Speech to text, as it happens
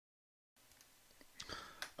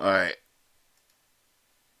Alright.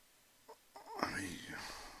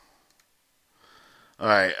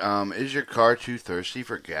 Alright, is your car too thirsty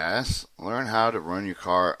for gas? Learn how to run your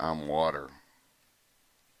car on water.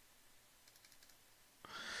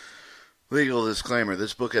 Legal disclaimer.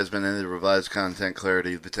 This book has been edited to revise content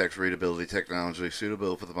clarity, the text readability, technology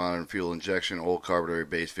suitable for the modern fuel injection, oil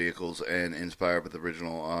carburetor-based vehicles, and inspired with the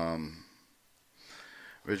original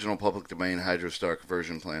public domain Hydrostar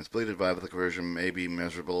conversion plans. Please advise that the conversion may be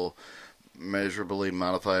measurably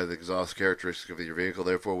modify the exhaust characteristics of your vehicle.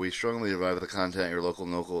 Therefore, we strongly advise the content of your local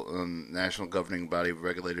national governing body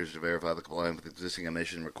regulators to verify the compliance with existing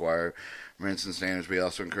emission requirements and standards. We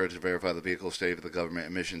also encourage to verify the vehicle state with the government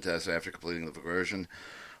emission test after completing the conversion.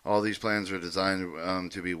 All these plans are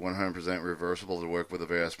designed to be 100% reversible to work with the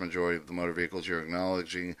vast majority of the motor vehicles you're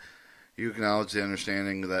acknowledging. You acknowledge the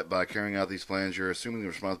understanding that by carrying out these plans, you're assuming the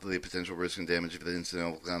responsibility of potential risk and damage of the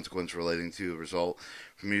incidental consequence relating to the result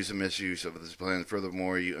from use and misuse of this plan.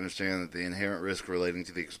 Furthermore, you understand that the inherent risk relating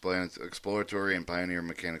to the exploratory and pioneer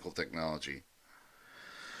mechanical technology.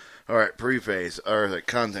 Alright, preface. Alright,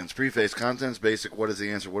 contents. Preface. Contents basic. What is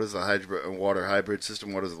the answer? What is the water hybrid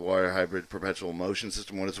system? What is the water hybrid perpetual motion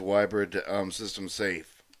system? What is the hybrid system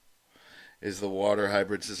safe? Is the water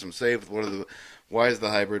hybrid system safe? Why is the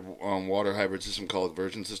hybrid water hybrid system called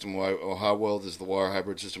conversion system? How well does the water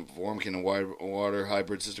hybrid system perform? Can a water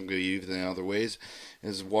hybrid system be used in other ways?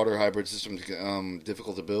 Is water hybrid system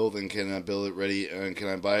difficult to build? And can I build it ready? And can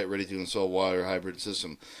I buy it ready to install water hybrid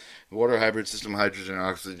system? The water hybrid system: hydrogen and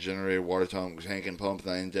oxygen generator, water tank and pump,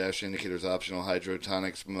 9-dash indicators optional,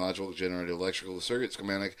 hydrotonics module generator, electrical circuit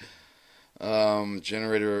schematic.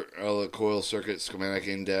 Generator coil circuit schematic,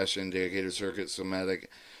 in-dash indicator circuit schematic.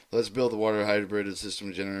 Let's build the water hybrid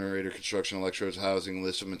system. Generator construction, electrodes, housing,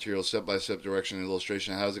 list of materials, step-by-step direction,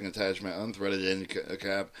 illustration, housing attachment, unthreaded end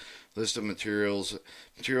cap, list of materials.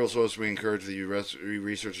 Material source: we encourage the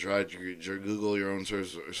research to try to Google your own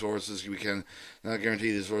sources. We can not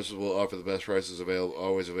guarantee the sources will offer the best prices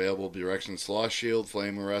always available. Directions: slosh shield,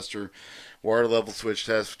 flame arrestor, water level switch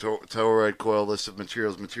test, toroid coil, list of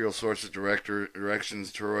materials, material sources,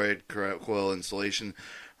 directions, toroid coil installation,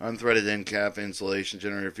 unthreaded end cap installation,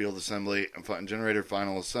 generator field assembly, generator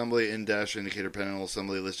final assembly, in-dash indicator panel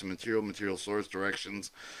assembly, list of material source, directions,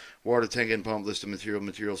 water tank and pump, list of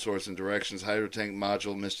material source and directions, hydro tank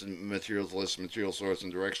module, materials, list of material source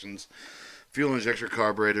and directions, fuel injector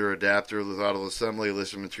carburetor adapter, throttle assembly,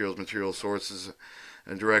 list of material sources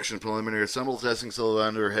and direction, preliminary assemble testing,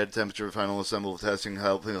 cylinder head temperature, final assemble testing,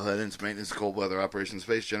 head maintenance, cold weather operations,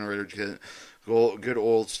 space generator kit, good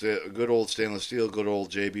old stainless steel, good old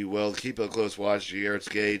JB Weld. Keep a close watch to your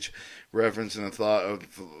gauge, reference, and a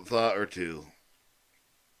thought or two.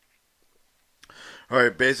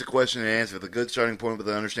 Alright, basic question and answer. The good starting point with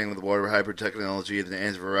the understanding of the water hybrid technology and the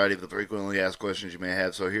answer variety of the frequently asked questions you may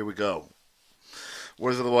have. So here we go.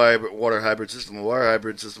 What is the water hybrid system? The water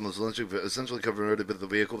hybrid system is essentially converted with the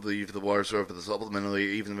vehicle for the use of the water source for the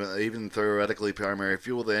supplementary, even theoretically primary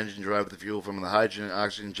fuel. The engine derived with the fuel from the hydrogen and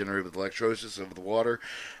oxygen generated with electrolysis of the water.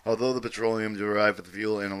 Although the petroleum derived with the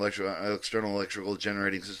fuel and external electrical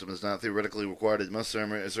generating system is not theoretically required in most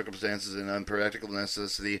circumstances and unpractical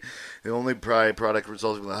necessity, the only product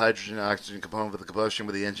resulting from the hydrogen and oxygen component of the combustion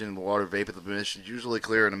with the engine and the water vapor, the emissions usually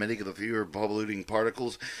clear and emitting the fewer polluting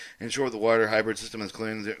particles. In short, the water hybrid system is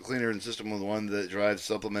cleaner than system with one that drives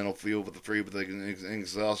supplemental fuel with an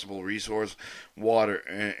inexhaustible resource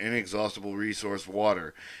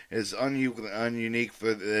water. It's ununique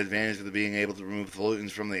for the advantage of being able to remove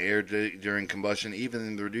pollutants from the air during combustion,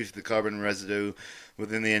 even reduce the carbon residue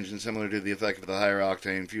within the engine, similar to the effect of the higher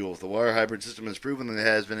octane fuel. The water hybrid system is proven that it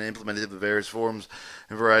has been implemented in various forms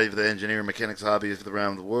and variety of the engineer and mechanics hobbyists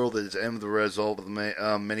around the world. It is the result of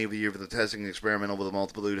many of the years of the testing experimental with a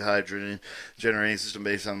multiple hydrogen generating system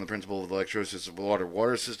based on the principle of the electrolysis of water.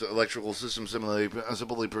 Electrical system simply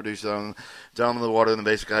produce down the water and the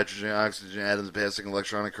basic hydrogen and oxygen atoms passing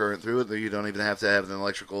electronic current through it. You don't even have to have an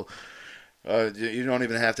electrical you don't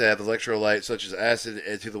even have to have electrolytes such as acid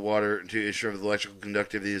to the water to ensure that electrical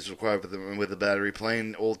conductivity is required with the battery.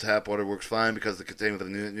 Plain old tap water works fine because it contains the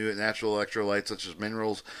new natural electrolytes such as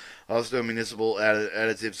minerals. Also, municipal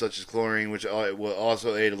additives such as chlorine, which will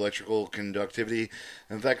also aid electrical conductivity.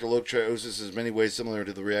 In fact, electrolysis is in many ways similar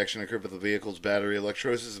to the reaction occurred with the vehicle's battery.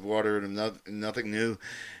 Electrolysis of water is nothing new.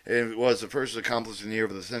 It was the first accomplished near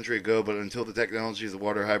of a century ago, but until the technology of the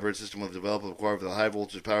water hybrid system was developed, required for the high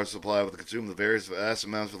voltage power supply with the consume the various vast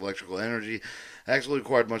amounts of electrical energy, actually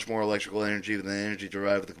required much more electrical energy than the energy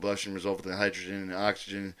derived with the combustion resulting in hydrogen and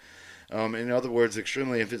oxygen. In other words,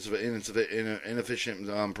 extremely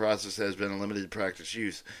inefficient process has been a limited practice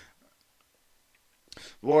use.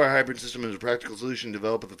 The water hybrid system is a practical solution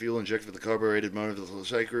developed with the fuel injected with the carbureted motor of the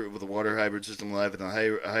cycle with the water hybrid system live in a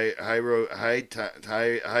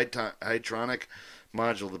hydronic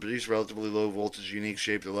module to produce relatively low voltage, unique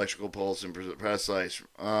shaped electrical pulse and precise.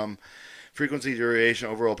 Frequency, duration,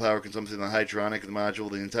 overall power consumption of the hydronic module,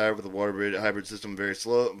 the entire with the water hybrid system very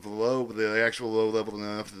low, with the actual low level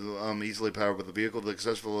enough to easily power with the vehicle. The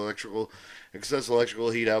excess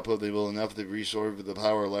electrical heat output they will enough to restore the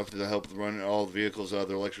power left to help run all the vehicles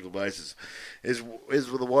other electrical devices. Is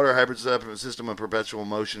with the water hybrid system a perpetual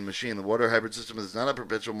motion machine? The water hybrid system is not a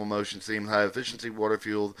perpetual motion steam high efficiency water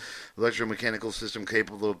fueled electromechanical system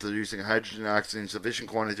capable of producing hydrogen and oxygen in sufficient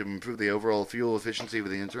quantity to improve the overall fuel efficiency of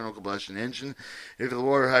the internal combustion engine. If the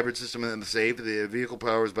water hybrid system is safe, the vehicle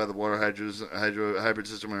powers by the water hybrid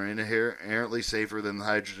system are inherently safer than the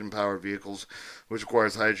hydrogen powered vehicles, which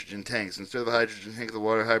requires hydrogen tanks. Instead of a hydrogen tank, the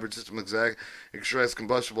water hybrid system extracts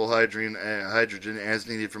combustible hydrogen as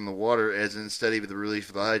needed from the water, as instead of the release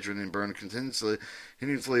of the hydrogen and burn continuously,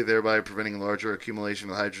 thereby preventing larger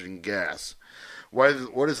accumulation of hydrogen gas.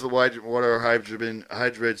 What is the water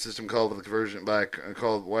hybrid system called?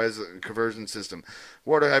 Why is it a conversion system?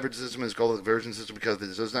 Water hybrid system is called a conversion system because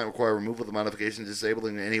it does not require removal of the modification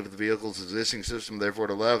disabling any of the vehicle's existing system. Therefore,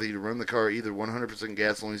 it allows you to run the car either 100%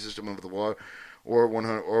 gasoline system of the water or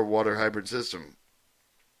water hybrid system.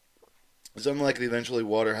 It's unlikely eventually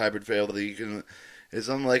water hybrid fail that you can. It's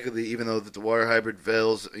unlikely that even though that the water hybrid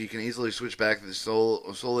fails, you can easily switch back to the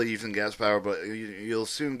solely using gas power. But you'll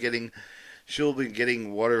soon she'll be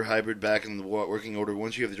getting water hybrid back in the working order.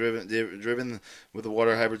 Once you have driven with the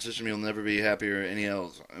water hybrid system, you'll never be happier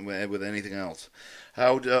with anything else.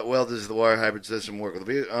 How well does the water hybrid system work?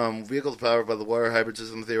 The vehicles powered by the water hybrid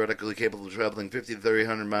system theoretically capable of traveling 50 to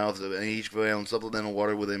 300 miles in each gallon supplemental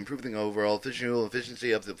water with improving overall fuel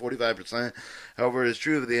efficiency up to 45%. However, it is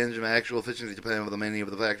true that the engine actual efficiency depends on many of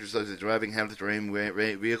the factors such as driving habits, terrain,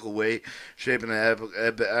 vehicle weight, shape, and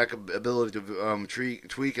ability to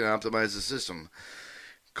tweak and optimize the system.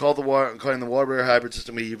 Calling the water hybrid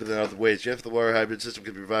system even in other ways. If the water hybrid system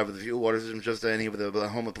can provide with the fuel water system just any of the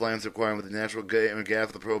home appliances requiring with the natural gas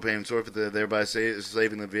of the propane source, thereby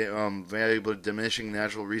saving the valuable diminishing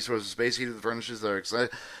natural resources. Space heater furnaces that are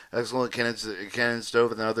excellent cannon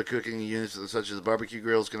stove and other cooking units such as barbecue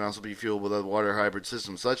grills can also be fueled with a water hybrid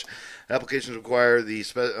system. Such applications require the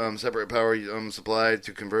separate power supply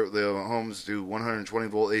to convert the homes to 120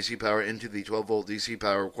 volt AC power into the 12 volt DC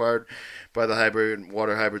power required by the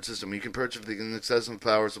water hybrid system. You can purchase the excessive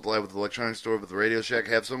power supply with the electronics store with the Radio Shack.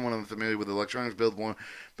 Have someone familiar with electronics build one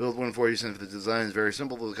for you, since the design is very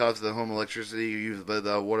simple. The cost of the home electricity you use by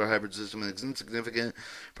the water hybrid system is insignificant,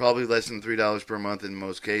 probably less than $3 per month in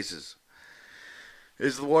most cases.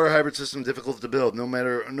 Is the water hybrid system difficult to build? No,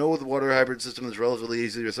 the water hybrid system is relatively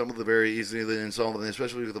easy, or some of the very easily installed, and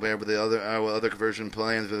especially compared with the other conversion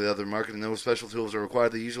plans for the other market. No special tools are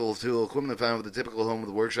required. The usual tool equipment found with the typical home of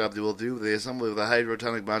the workshop will do. The assembly of the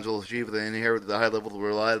hydrotonic module achieve the inherent high level of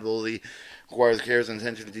reliability requires care and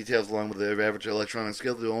attention to details along with the average electronic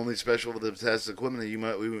skill. The only special with the test equipment that you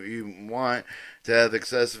want to have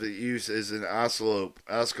excessive use is an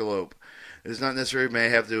oscilloscope. It is not necessary. You may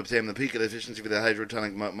have to obtain the peak of efficiency for the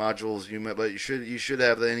hydrotonic modules. But you should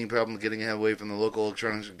have any problem getting away from the local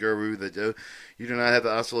electronics guru that you do not have the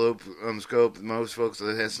oscilloscope. Most folks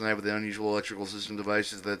that has tonight with the unusual electrical system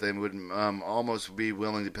devices that they would almost be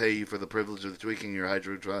willing to pay you for the privilege of tweaking your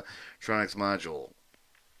hydrotonics module.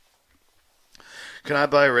 Can I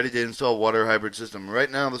buy a ready-to-install water hybrid system?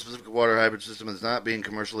 Right now, the specific water hybrid system is not being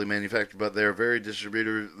commercially manufactured, but there are various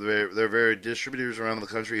distributors around the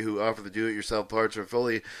country who offer the do-it-yourself parts or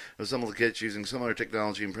fully assembled kits using similar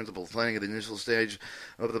technology and principles. Planning at the initial stage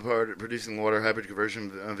of the part producing water hybrid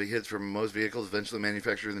conversion of the kits for most vehicles, eventually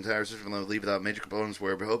manufacture the entire system and leave without major components.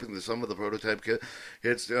 We're hoping that some of the prototype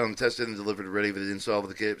kits tested and delivered ready for the install of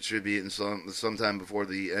the kit should be sometime before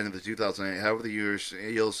the end of the 2008. However,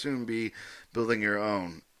 you'll soon be building your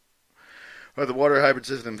own. Or the water hybrid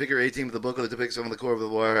system. Figure 18 of the booklet depicts some of the core of the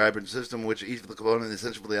water hybrid system, which each of the components is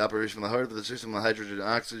essential for the operation of the heart of the system. The hydrogen and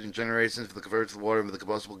oxygen generation for the converts the water into the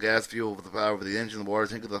combustible gas fuel for the power of the engine, the water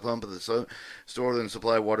tank of the pump of the store and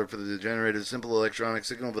supply water for the generator. Simple electronic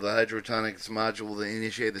signal for the hydrotonics module to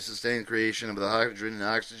initiate the sustained creation of the hydrogen and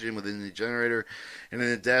oxygen within the generator, and then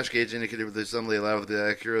a dash gauge indicator with the assembly allows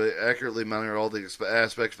to accurately monitor all the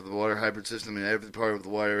aspects of the water hybrid system, and every part of the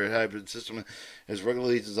water hybrid system is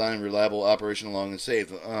regularly designed, reliable operation along and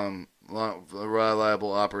safe,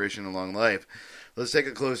 reliable operation along life. Let's take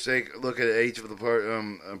a close look at each of the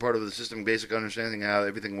part of the system, basic understanding how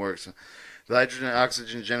everything works. The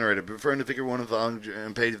hydrogen-oxygen generator. Referring to Figure 1 of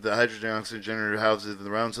the page, the hydrogen-oxygen generator houses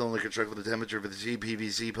the round cylinder constructed with the temperature for the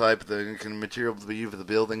CPVC pipe, the material to be used for the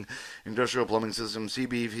building, industrial plumbing system.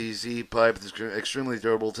 CPVC pipe is extremely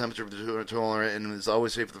durable, temperature tolerant, and is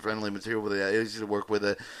always safe for the friendly material with it, easy to work with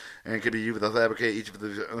it, and can be used to fabricate each of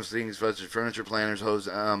the things such as furniture, planners, hose,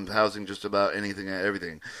 housing, just about anything and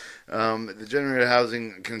everything. The generator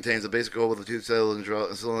housing contains a basic hole with a two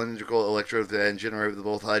cylindrical electrode that generate with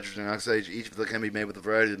both hydrogen and oxide. Each of them can be made with a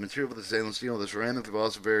variety of material, with the stainless steel, the ceramic, but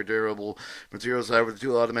also very durable materials. However, the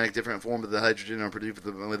two automatic different forms of the hydrogen are produced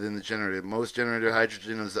within the generator. Most generator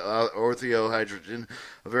hydrogen is ortho-hydrogen,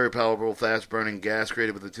 a very powerful, fast-burning gas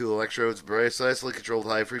created with the two electrodes, precisely controlled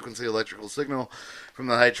high-frequency electrical signal from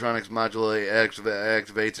the hydronics modulate,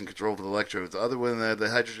 activates, and controls the electrodes. Other than that, the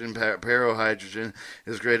hydrogen perohydrogen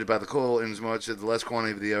is created by the coil in as much as the less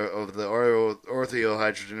quantity of the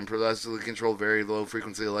ortho-hydrogen and precisely controlled very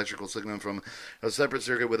low-frequency electrical signal from a separate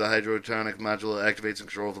circuit with a hydronic modulator activates and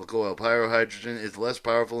controls the coil. Pyrohydrogen is less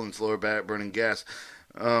powerful and slower burning gas.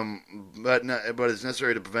 But it's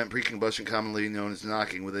necessary to prevent pre-combustion, commonly known as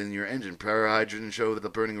knocking, within your engine. Pyrohydrogen show the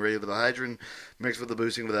burning rate of the hydrogen mixed with the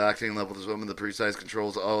boosting of the octane level. Some of the precise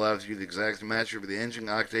controls all allows you the exact match of the engine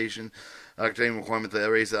octane requirement that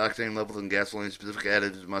raise the octane levels and gasoline-specific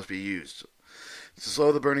additives must be used. To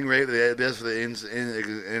slow the burning rate, the best for the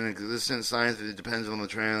in existence science, it depends on the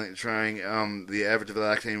trying the average of the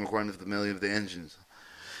octane requirement of the million of the engines.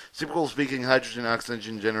 Typical speaking,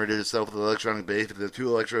 hydrogen-oxygen generator itself with an electronic base with the two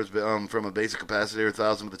electrodes from a basic capacitor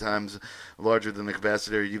 1,000 of the times larger than the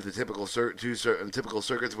capacitor. You have the typical typical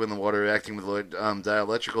circuits when the water acting with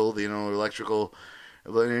dielectrical.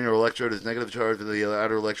 The inner electrode is negative charge, and the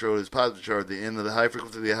outer electrode is positive charge. The end of the high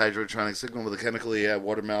frequency of the hydrotronic signal with a chemically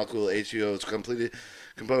water molecule HCO is completely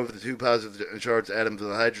composed of the two positive charged atoms of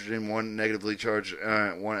the hydrogen, one negatively charged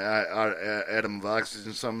one atom of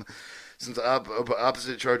oxygen. Since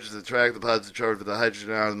opposite charges attract, the positive charge of the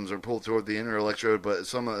hydrogen atoms are pulled toward the inner electrode, but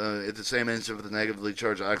some at the same instant, the negatively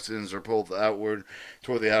charged oxygens are pulled outward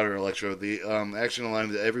toward the outer electrode. The action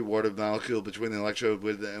alignment of every water molecule between the electrode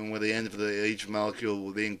with the end of each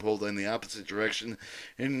molecule being pulled in the opposite direction.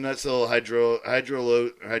 In a nutshell,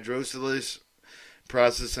 hydrolysis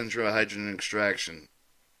process central hydrogen extraction.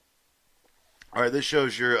 All right, this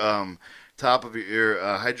shows your top of your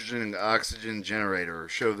hydrogen and oxygen generator.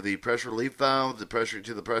 Show the pressure relief valve, the pressure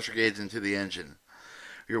gauge, and to the engine.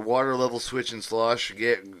 Your water level switch and slosh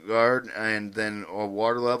guard, and then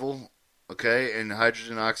water level, okay, and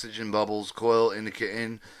hydrogen oxygen bubbles, coil in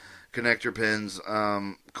connector pins,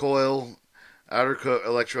 coil, outer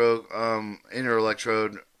electrode, inner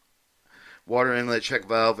electrode, water inlet check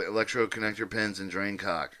valve, electrode connector pins, and drain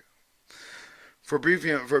cock. For brief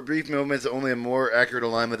movements, only a more accurate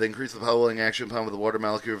alignment that increases the powering action upon with the water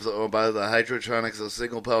molecules by the hydrotronics, a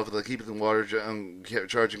signal power for the keeping the water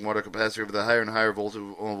charging water capacitor with a higher and higher volt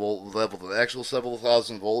level. The actual several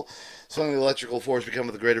thousand volt, suddenly the electrical force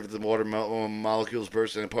becomes the greater the water molecules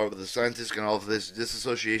bursting apart. But the scientists can all of this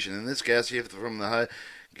disassociation in this gas shift from the high.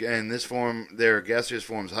 In this form, there are gaseous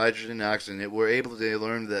forms, hydrogen and oxygen. We're able to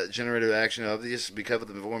learn that generative action of this because of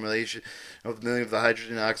the formulation of the million of the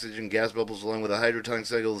hydrogen and oxygen gas bubbles along with the hydrotonic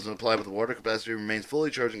cycles and applied with the water capacitor remains fully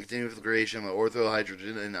charged and continues with the creation of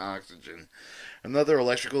ortho-hydrogen and oxygen. Another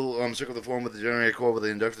electrical circuit of the form with the generator core with the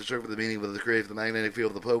inductor circuit with the meaning with the created the magnetic field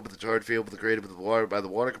of the probe with the charge field with the created with the water by the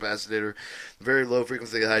water capacitor. The very low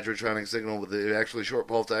frequency hydrotronic signal with the actually short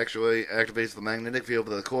pulse actually activates the magnetic field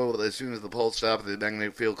with the coil. As soon as the pulse stops, the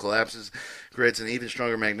magnetic field collapses, creates an even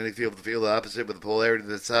stronger magnetic field with the field opposite with the polarity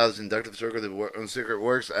that's how the inductive circuit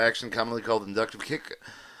works. Action commonly called inductive kick.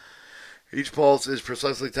 Each pulse is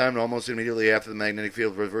precisely timed almost immediately after the magnetic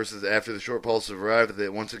field reverses. After the short pulse has arrived,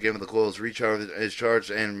 that once again the coil is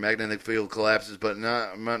charged and magnetic field collapses. But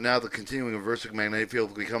now the continuing reversing magnetic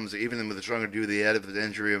field becomes even with a stronger due to the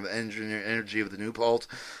additive energy of the new pulse.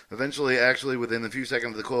 Eventually, actually within a few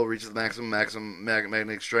seconds, the coil reaches the maximum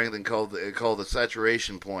magnetic strength and called the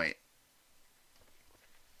saturation point.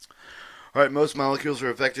 Alright, most molecules are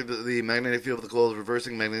affected by the magnetic field of the coil is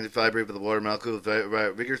reversing magnetic vibrate with the water molecule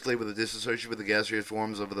vigorously with the dissociation with the gaseous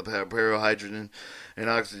forms of the perohydrogen and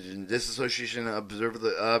oxygen. Dissociation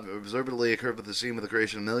observably occurred with the scene with the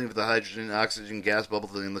creation of millions of the hydrogen and oxygen gas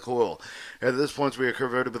bubbles in the coil. At this point, we are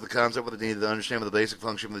converted with the concept with the need to understand the basic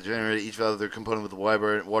function of the generator, each valve of their component with the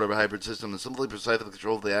water hybrid system, and simply precisely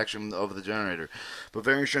control the action of the generator. But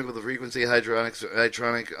varying strength with the frequency hydronic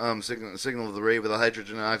signal of the rate with the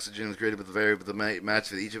hydrogen and oxygen is created with the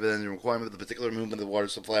match with each of the engine requirement, the particular movement of the water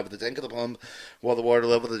supply with the tank of the pump, while the water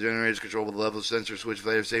level of the generator is controlled with the level sensor switch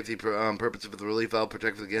for safety purposes with the relief valve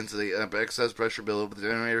protected against the excess pressure buildup of the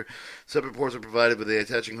generator. Separate ports are provided with the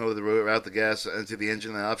attaching hose to route the gas into the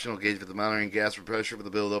engine, and an optional gauge for the monitoring gas for pressure for the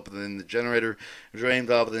buildup within the generator. Drain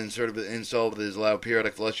valve installed that is allowed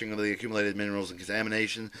periodic flushing of the accumulated minerals and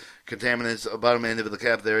contaminants. Bottom end of the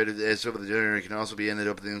cap there is over the generator can also be ended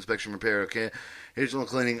up with the inspection repair. Occasional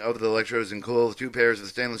cleaning of the electrodes and coils. 2 pairs of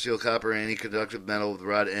stainless steel, copper, and any conductive metal with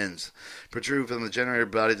rod ends. Protrude from the generator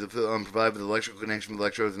body to provide with electrical connection with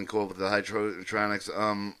electrodes and coil with the hydronics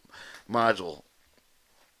module.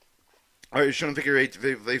 Alright, shown in figure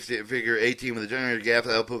 18 with the generator gap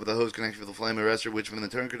output with the hose connection with the flame arrestor, which when the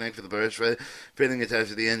turn connect with the arrestor fitting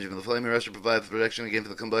attached to the engine. The flame arrestor provides protection against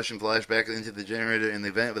the combustion flash back into the generator in the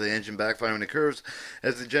event of the engine backfiring occurs.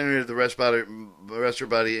 As the generator, the arrestor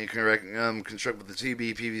body construct with the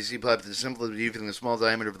TB PVC pipe that is simple using the small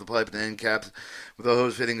diameter of the pipe and end caps with the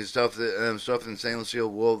hose fitting is stuffed in stainless steel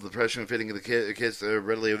wool. The pressure and fitting of the kits are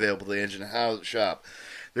readily available to the engine shop.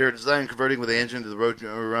 They are designed converting with the engine to the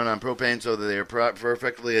run on propane so that they are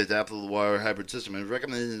perfectly adaptable to the water hybrid system. It is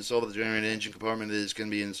recommended to install the generator engine compartment that can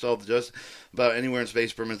be installed just about anywhere in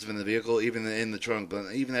space permissive in the vehicle, even in the trunk.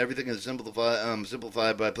 But even everything is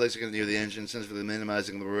simplified by placing it near the engine, sensibly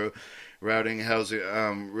minimizing the routing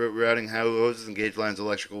hoses and gauge lines,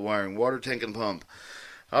 electrical wiring, water tank and pump.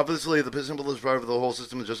 Obviously, the simplest part of the whole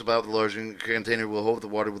system is just about the large container will hold the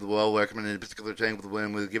water with a well-recommended particular tank with the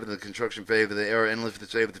wind. Given the construction phase, they are endless to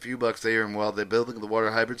save a few bucks there, and while they're building the water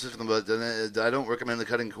hybrid system, but I don't recommend the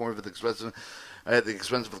cutting corner at the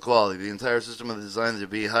expense of the quality. The entire system is designed to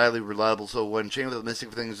be highly reliable, so why take the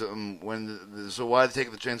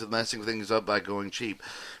chance of messing things up by going cheap?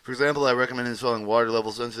 For example, I recommend installing water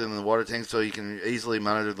level sensors in the water tank so you can easily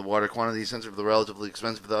monitor the water quantity sensitive to the relatively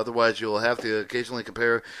expensive. Otherwise, you'll have to occasionally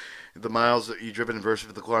compare the miles that you've driven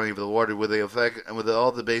versus the quantity of the water with the effect and with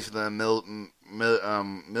all the base of the million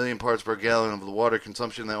parts per gallon of the water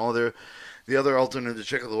consumption. The other alternative to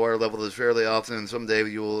check the water level is fairly often, and someday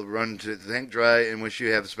you will run to the tank dry, in which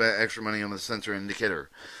you have spent extra money on the sensor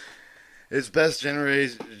indicator. It's best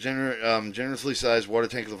generously sized water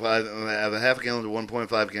tank of a half a gallon to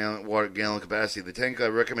 1.5 gallon capacity. The tank I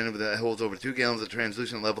recommended that holds over 2 gallons of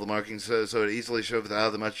translucent level marking so it easily shows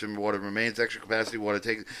how much water remains. Extra capacity water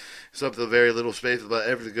takes up to very little space, but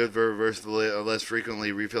every good versus less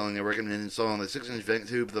frequently refilling. I recommend installing a 6-inch vent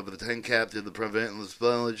tube of the tank cap to prevent the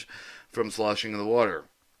spillage from sloshing in the water.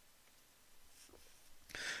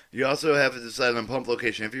 You also have to decide on pump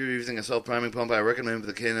location. If you're using a self-priming pump, I recommend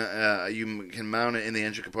you can mount it in the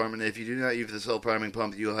engine compartment. If you do not use the self-priming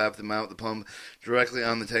pump, you'll have to mount the pump directly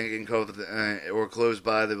on the tank and or close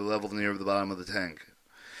by the level near the bottom of the tank.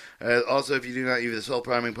 Also, if you do not use the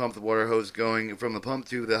self-priming pump, the water hose going from the pump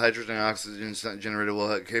to the hydrogen oxygen generator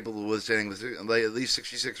will be capable of withstanding at least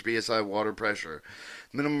 66 psi water pressure.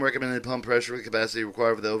 Minimum recommended pump pressure capacity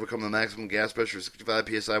required to overcome the maximum gas pressure of 65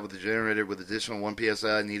 psi with the generator, with additional 1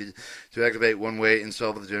 psi needed to activate one-way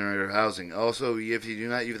install of the generator housing. Also, if you do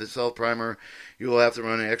not use the self-primer, you will have to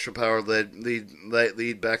run an extra power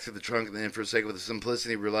lead back to the trunk, and then for the sake of the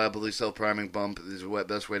simplicity, reliability, self-priming pump is the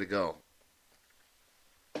best way to go.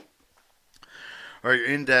 Alright, your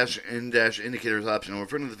in-dash indicators optional.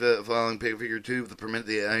 Referring to the following figure 2, to permit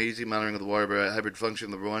the easy monitoring of the water hybrid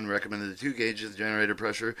function. The 1 recommended the 2 gauges, generator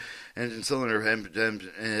pressure, engine cylinder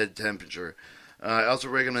head temperature. I also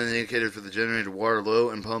recommend an indicator for the generator water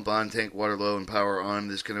low and pump on, tank water low and power on.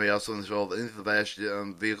 This can be also installed into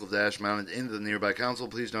the vehicle dash mounted into the nearby console.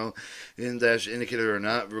 Please note, in-dash indicator are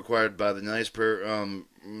not required by the nice perk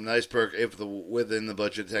if within the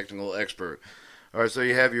budget technical expert. Alright, so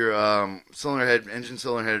you have your engine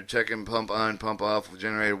cylinder head, check in, pump on, pump off,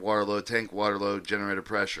 generator water low, tank water low, generator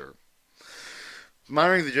pressure.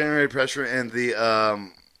 Monitoring the generator pressure and the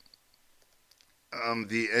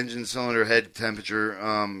engine cylinder head temperature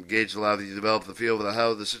gauge allow you to develop the feel of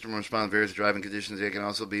how the system responds to various driving conditions. They can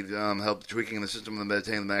also be help tweaking the system to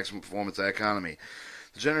maintain the maximum performance economy.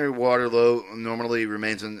 The generator water low normally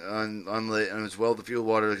remains unlit, and as well the fuel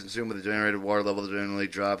water consumed with the generator water level generally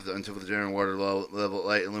drops until the generator water level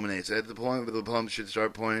light illuminates. At the point where the pump should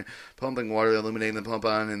start pumping water, illuminating the pump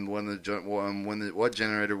on, and when the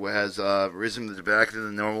generator has risen back to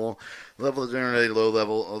the normal level, the generator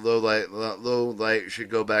low light should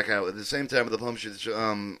go back out. At the same time, the pump should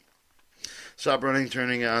Stop running,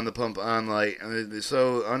 turning on the pump on light.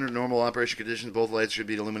 So, under normal operation conditions, both lights should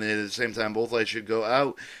be illuminated at the same time. Both lights should go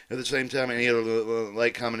out at the same time. Any other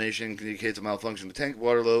light combination indicates a malfunction. The tank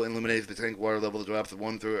water low illuminates the tank water level drops to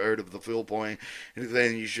 1/3 of the fuel point. And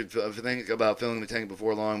then you should think about filling the tank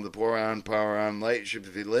before long. The power on light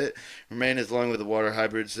should be lit. Remain as long as the water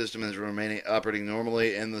hybrid system is remaining operating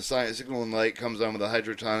normally. And the signal and light comes on with the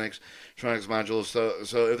hydrotonics module.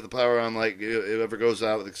 So if the power on light it ever goes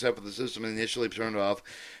out, except for the system initially turned off,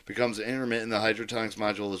 becomes intermittent, the hydrotonics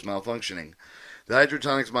module is malfunctioning. The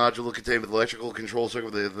hydrotonics module will contain the electrical control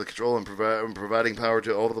circuit with the control and providing power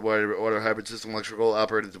to all of the water hybrid system electrical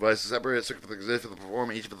operated devices. Separate circuit that exists to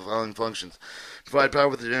perform each of the following functions. Provide power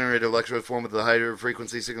with the generator electrode form with the higher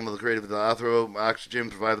frequency signal created with the athero oxygen.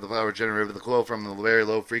 Provide with the power generated with the coil from the very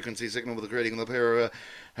low frequency signal with the creating the pair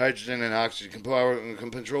hydrogen and oxygen. Can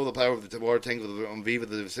control the power of the water tank with the V with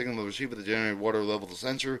the signal will receive with the generated water level of the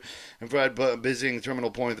sensor, and provide busying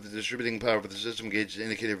terminal point for the distributing power for the system gauge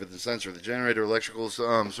indicator for the sensor. The generator electrical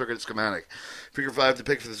circuit schematic. Figure 5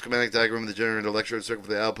 depicts the schematic diagram of the generator electrode circuit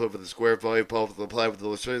for the output for the square value pulse applied with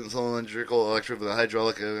the cylindrical electrode for the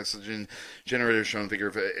hydraulic oxygen generator shown figure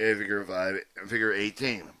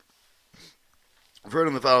 18. Referred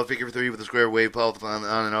in the file figure 3 with the square wave pulse on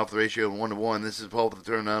and off the ratio of 1 to 1. This is pulse with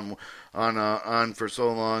the turn on for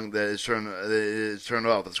so long that it's turned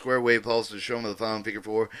off. The square wave pulse is shown in the file in figure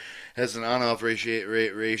 4 has an on-off ration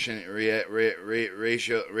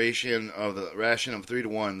of 3 to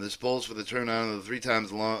 1. This pulse for the turn on of the 3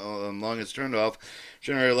 times long as turned off.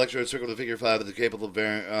 Generator electrode circle to figure 5 is capable of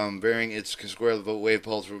varying its square wave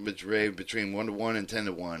pulse between 1 to 1 and 10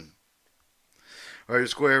 to 1. Your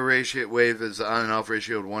square wave is on and off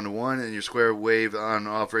ratio of 1 to 1, and your square wave on and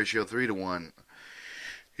off ratio 3 to 1.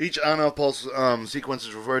 Each on-off pulse sequence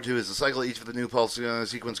is referred to as a cycle. Each of the new pulse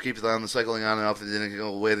sequence keeps on the cycling on and off the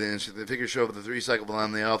identical way. The figures show the 3 cycle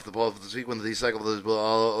on the off the pulse. The sequence of these cycles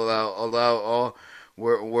will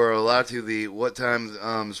were allowed to the what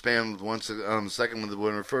time span with 1 second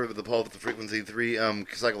when referred to the pulse with the frequency 3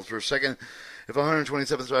 cycles per second. If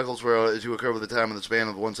 127 cycles were to occur with the time of the span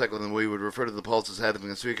of 1 cycle, then we would refer to the pulse as having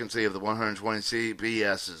a frequency of the 120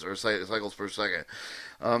 CPS, or cycles per second.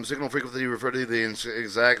 Signal frequency referred to the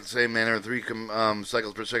exact same manner, 3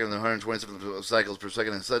 cycles per second, 127 cycles per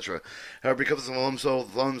second, etc. However, because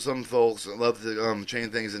some folks love to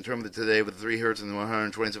change things in terms of today with 3 hertz and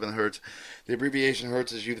 127 hertz, the abbreviation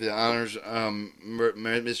hertz is used to honors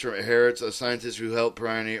Mr. Hertz, a scientist who helped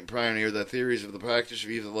pioneer the theories of the practice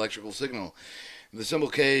of use of electrical signal. The symbol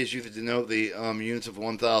K is used to denote the units of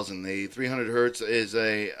 1,000. The 300 hertz is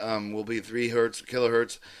will be 3 hertz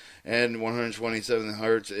kilohertz, and 127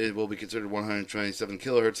 hertz it will be considered 127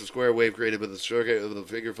 kilohertz. The square wave created with the circuit of the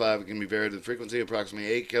figure 5 can be varied with frequency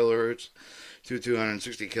approximately 8 kilohertz to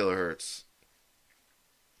 260 kilohertz.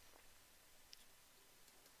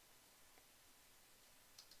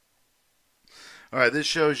 Alright, this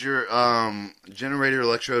shows your generator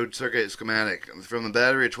electrode circuit schematic. From the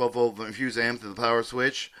battery, a 12-volt fuse amp to the power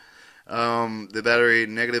switch. The battery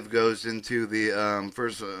negative goes into the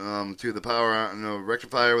first to the power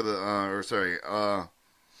rectifier with a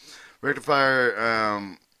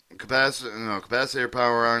rectifier capacitor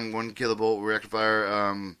power on 1 kilovolt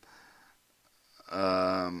rectifier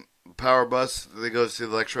power bus that goes to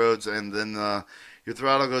the electrodes, and then your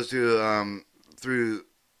throttle goes to through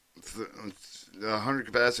 100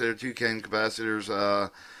 capacitor, 2 can capacitors,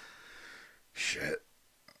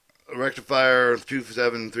 rectifier 2,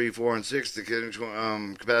 7, 3, 4, and 6, the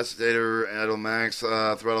capacitor, idle max,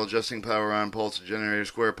 throttle adjusting power on pulse, generator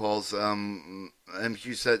square pulse,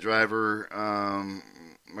 MQ set driver,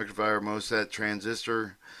 rectifier MOSFET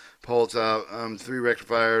transistor, pulse out, 3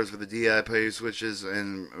 rectifiers with the DIP switches,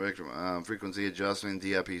 and frequency adjustment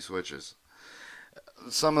DIP switches.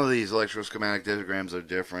 Some of these electroschematic diagrams are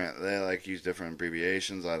different. They use different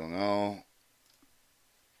abbreviations. I don't know.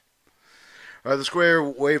 The square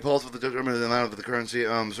wave pulse with the determinant amount of the currency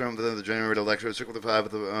certain within the generator electrode circuit with the 5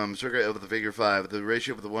 with the circuit of the figure 5. The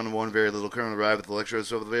ratio of the 1 to 1, very little current arrived with the electrode,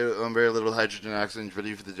 so very little hydrogen oxygen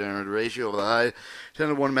produced for the generator. Ratio of the high 10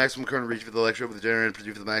 to 1 maximum current reached with the electrode with the generator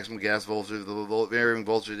produced for the maximum gas voltage. The varying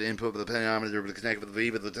voltage input with the penniometer with the connect with the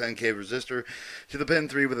V with the 10K resistor to the pin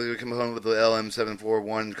 3 with the component with the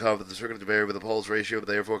LM741 cover with the circuit to vary with the pulse ratio, but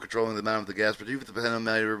therefore controlling the amount of the gas produced with the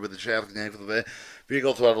penniometer with the shaft connect with the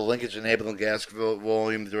vehicle throttle linkage enabling gas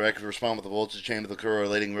volume direct respond with the voltage change with the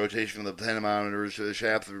correlating rotation from the penniometer to the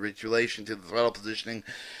shaft, the retulation to the throttle positioning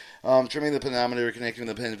Trimming the panometer, connecting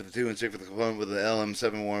the pins with the 2 and 6 with the component with the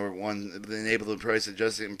LM711, enable the precise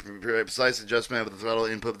adjustment with the throttle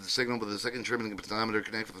input with the signal with the second trimming the panometer,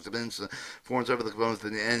 connect with the pins 4 and 7 with the components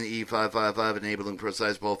with the NE555, enabling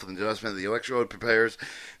precise pulse with the adjustment. The electrode prepares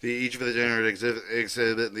each of the generator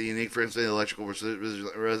exhibit the unique frequency of electrical resonance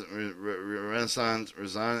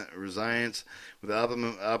with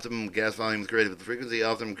the optimum gas volume created. With the frequency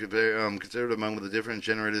often considered among the different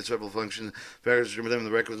generated several functions factors determine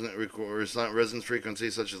the requisite resonance frequency,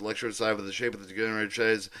 such as electrode size with the shape of the generator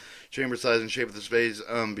size, chamber size, and shape of the space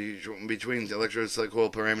between the electrode coil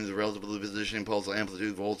parameters relative to the position, pulse,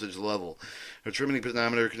 amplitude, voltage level. A trimming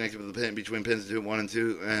panometer connected with the pin between pins 1 and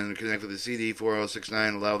 2 and connected with the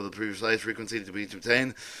CD4069 allow the precise frequency to be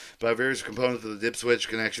obtained by various components of the dip switch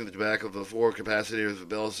connection to the back of the 4 capacitors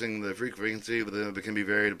balancing the frequency can be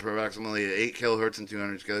varied approximately at 8 kHz and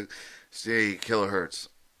 200 kHz.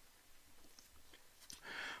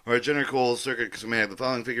 Or a generator coil circuit schematic. The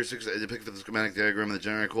following figure 6 depicts the schematic diagram of the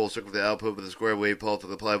generator coil circuit with the output with a square wave pulse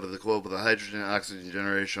applied with the coil with a hydrogen and oxygen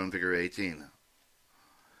generator shown figure 18.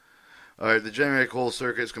 Alright, the generator coil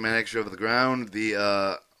circuit schematic show the ground,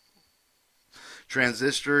 the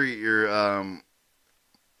transistor, your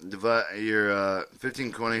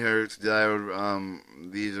 1520 hertz diode.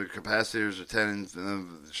 These are capacitors of 10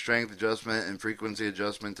 strength adjustment and frequency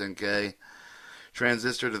adjustment 10K.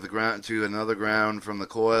 Transistor to the ground to another ground from the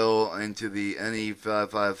coil into the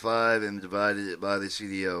NE555 and divided it by the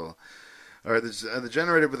CDO. Alright, the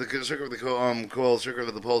generator with the circuit with the coil circuit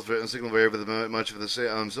with the pulse signal variable with much of the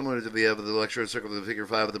similar to the electrode circuit with the figure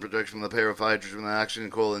 5 of the projection of the pair of hydrogen and the oxygen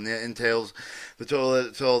coil, and it entails the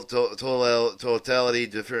totality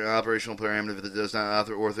different operational parameter that does not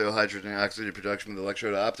author ortho hydrogen and oxygen production of the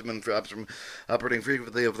electrode. Optimum operating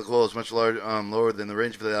frequency of the coil is much lower than the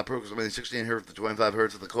range of the approximately 16 Hz to 25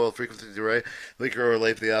 Hz of the coil frequency to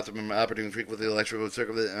relate to the optimum operating frequency of the electrode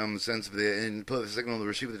circuit sense of the input signal to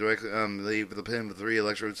receive the direct with the pin with the 3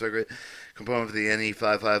 electrode circuit component of the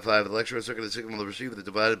NE555 electrode circuit, the signal to receive the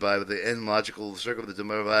divided by with the N logical circuit with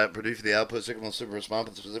the produce the output signal to respond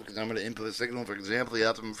to the specific number to input the signal. For example, the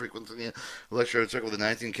optimum frequency of the electrode circuit with the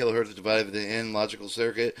 19 kHz divided by the N logical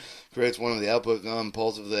circuit creates one of the output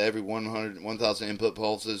pulses of every 1,000 input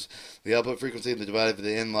pulses. The output frequency divided by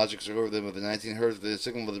the N logical circuit with the 19 Hz, the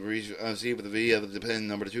signal with the receive with the V of the pin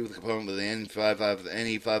number 2 with the component with the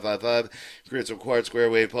NE555 creates a required square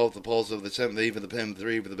wave pulse. The pulse of the 7th eve of the pin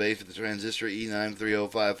 3 with the base of the transistor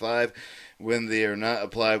E93055 when they are not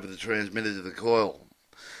applied with the transmitted to the coil.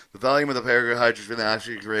 The volume of the pair hydrogen and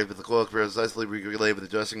oxygen created with the coil precisely regulated with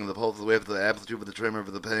adjusting of the pulse of the wave of the amplitude of the trimmer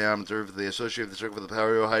of the panometer for the associated with the circuit with the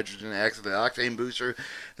power hydrogen acts as the octane booster.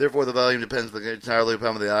 Therefore, the volume depends entirely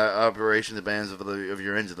upon the operation demands of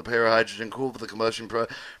your engine. The pair hydrogen cooled for the combustion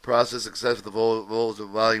process. Success with the voltage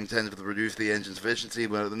volume tends to reduce the engine's efficiency.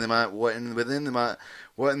 But with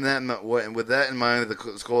that in mind, the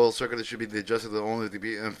coil circuit should be adjusted only to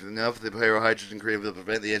be enough the pair hydrogen created to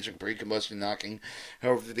prevent the engine pre-combustion knocking.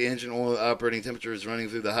 However, if the engine oil operating temperature is running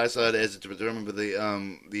through the high side as it's determined by the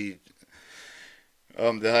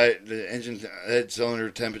engine head cylinder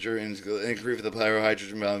temperature and increase of the pyro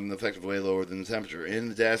hydrogen volume effective way lower than the temperature. In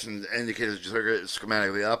the dash and indicator circuit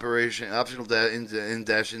schematic, the optional in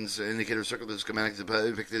dash indicator circuit the schematic is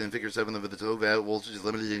depicted in figure 7 of the total voltage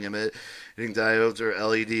limiting emitting diodes or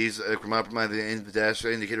LEDs. Compromise the dash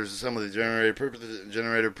indicators some of the generator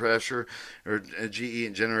pressure or GE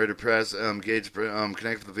and generator press gauge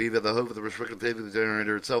connect with the V of the hope of the restricted phase of the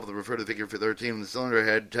generator itself. The refer to figure 13. The cylinder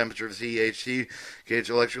head temperature CHT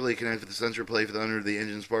gauge electrically connected with the sensor plate under the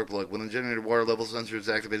engine spark plug. When the generator water level sensor is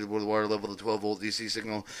activated with the water level, the 12 volt DC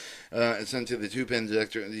signal is sent to the 2-pin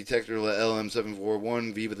detector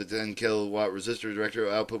LM741 V with the 10 kilowatt resistor director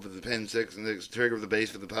output with the pin 6 and the trigger of the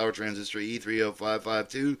base for the power transistor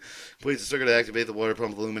E30552. Completes the circuit to activate the water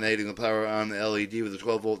pump, illuminating the power on the LED with the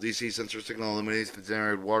 12 volt DC sensor signal illuminates the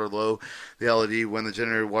generated water low. The LED when the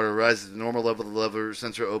generated water rises to the normal level, the lever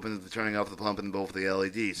sensor opens, turning off the pump in both of the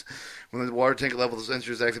LEDs. When the water tank level, the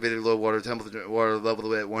sensor is activated low water temperature, water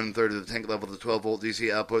level at 1/3 of the tank level, the 12 volt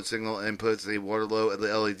DC output signal inputs the water low at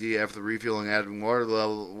the LED after the refueling, adding water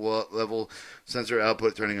level sensor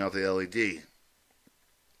output, turning off the LED.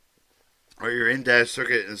 Or your in-dash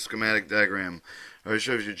circuit and schematic diagram. Or it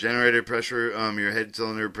shows your generator pressure, your head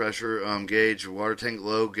cylinder pressure gauge, water tank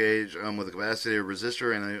low gauge with a capacitor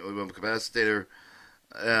resistor and a capacitor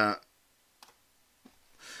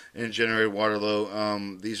and generated water low.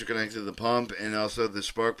 These are connected to the pump, and also the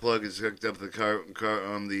spark plug is hooked up to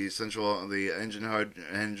the central the engine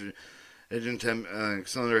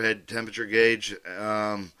cylinder head temperature gauge.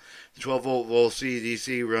 12 volt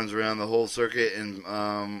CDC runs around the whole circuit and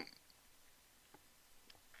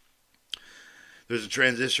There's a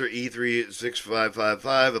transistor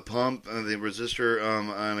E36555, a pump, the resistor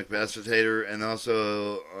on a capacitor, and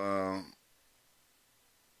also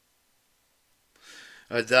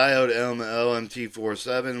a diode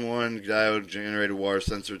LMT471, diode generator water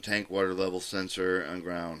sensor, tank water level sensor, and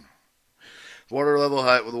ground. Water level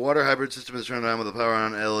high. Well, the water hybrid system is turned on with a power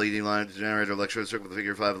on LED line to generate an electrode circuit with the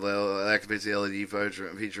figure 5 activates the LED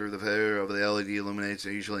feature. The failure of the LED illuminates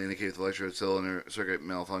and usually indicates the electrode cylinder circuit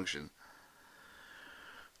malfunction.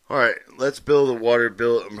 Alright, let's build a water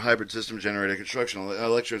hybrid system generator construction.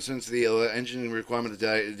 Electrode. Since the engine requirement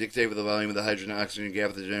to dictate with the volume of the hydrogen oxygen gap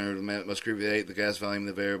of the generator must create the gas volume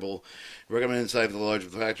of the variable. Recommended inside of the large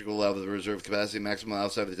but practical allow the reserve capacity maximum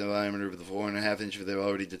outside of the diameter of the 4.5 inch. They've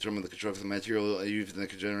already determined the construction of the material used in the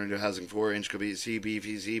generator housing 4-inch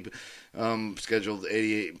CBVC scheduled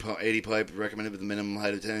 80 pipe recommended with a minimum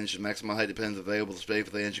height of 10 inches. Maximum height depends on available space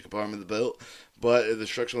for the engine compartment of the built. But the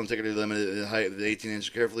structural integrity limited the height of the 18 inches.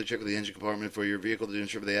 Carefully check with the engine compartment for your vehicle to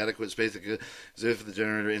ensure the adequate space exists for the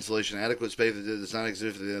generator installation. Adequate space does not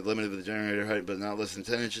exist for the limit of the generator height, but not less than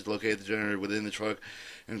 10 inches. Locate the generator within the truck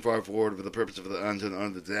and far forward for the purpose of the onto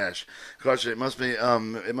the dash. Caution: it must be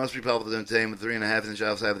possible to obtain with 3.5 inch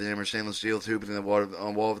outside of the diameter stainless steel tube in the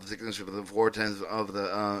wall of the thickness of the 4/10 of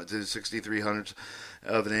the to 63/100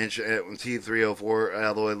 of an inch at T304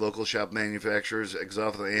 alloy. Local shop manufacturers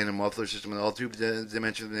exhaust and muffler system, and all tube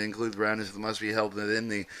dimensions that include roundness must be held within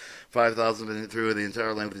the 5,000 through the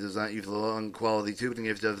entire length. It does not use the long quality tubing.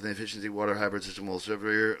 If it does, the efficiency water hybrid system will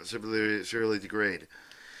severely degrade.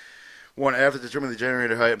 1. After determining the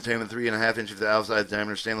generator height, obtain the 3.5 inches of the outside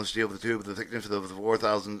diameter stainless steel of the tube with the thickness of the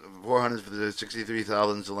 400 for the 63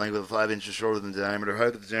 thousandths, the length of 5 inches shorter than the diameter.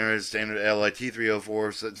 Height of the generator standard alloy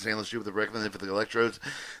T304 stainless tube with the recommended for the electrodes.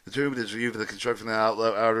 The tube is used for the construction of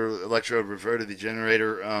the outer electrode. Refer to the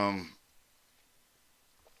generator.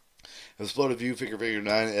 Exploded view figure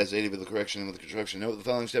 9 as 80 with the correction of the construction. Note the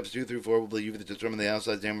following steps 2 through 4 will be used to determine the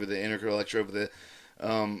outside diameter of the inner electrode with the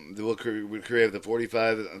will create the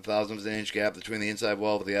 45 thousandths of an inch gap between the inside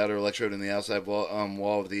wall of the outer electrode and the outside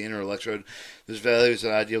wall of the inner electrode. This value is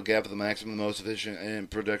an ideal gap of the maximum, the most efficient in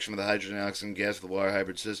production of the hydrogen oxygen gas for the water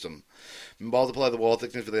hybrid system. Multiply the wall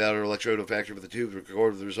thickness for the outer electrode a factor for the tube to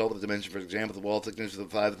record the result of the dimension. For example, the wall thickness of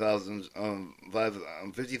the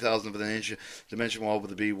 50 thousandth of an inch dimension wall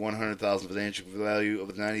would be 100 thousandth of an inch. The value of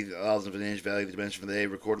the 90 thousandth of an inch value of the dimension for the A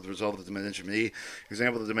recorded the result of the dimension B.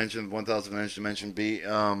 Example, the dimension of 1,000th of an inch dimension B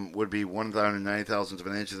would be 190 thousandths of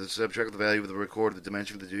an inch. Subtract the value of the recorded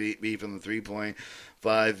dimension for the B from the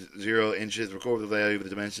 3.50 inches. Record the value of the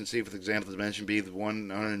dimension C. For example, the dimension B, the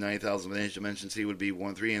 190 thousandths of an inch dimension C would be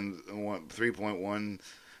 3.1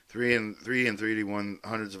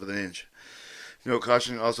 3.31 of an inch. No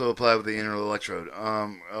caution also apply with the inner electrode.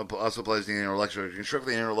 Also applies to the inner electrode. Construct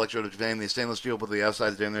the inner electrode to obtain the stainless steel with the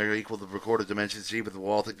outside diameter equal to the recorded dimension C with the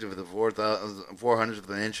wall thickness of the 400th of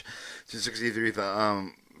an inch to 63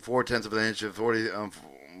 4/10 of an inch of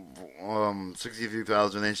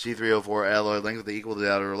 63,000 inch T304 alloy length equal to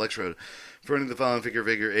the outer electrode. Further the following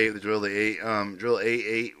figure 8, the drill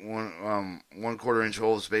A8 1/4 inch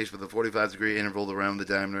hole space with a 45-degree interval around the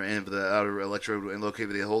diameter end of the outer electrode and located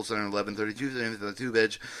with the hole center 1132 cm the tube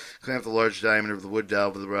edge. Clamp the large diameter of the wood dowel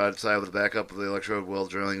with the rod side with the backup of the electrode while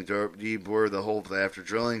drilling. Debore the hole after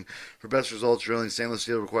drilling. For best results, drilling stainless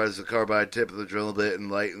steel requires the carbide tip of the drill bit and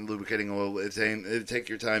light and lubricating oil. Take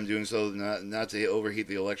your time doing so, not to overheat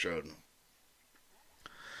the electrode.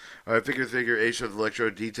 Alright, figure 8 shows the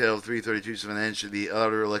electrode detail 3/32 of an inch. The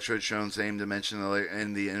outer electrode shown same dimension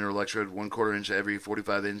and the inner electrode 1/4 inch every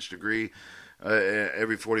 45 inch degree,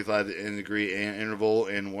 every 45 degree interval,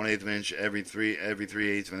 and 1/8 of an inch every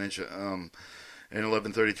 3/8 of an inch, and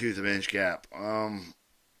 11/32 of an inch gap.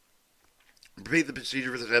 Repeat the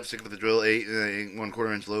procedure for the step 6 with the drill 8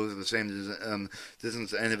 1/4 inch lows at the same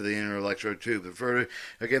distance end of the inner electrode tube. But further,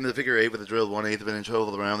 again, the figure 8 with the drill 1/8 of an inch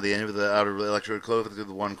hole around the end of the outer electrode close through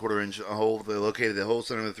the 1/4 inch hole. They located the hole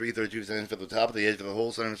center of the 3/32 inch for the top of the edge of the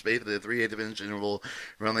hole center space of the 3/8 of an inch interval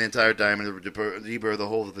around the entire diameter. Deburr the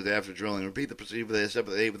hole after drilling. Repeat the procedure for the step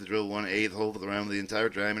 8 with the drill 1/8 hole around the entire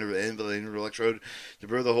diameter of the end of the inner electrode.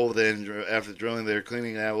 Deburr the hole with the end after drilling. They're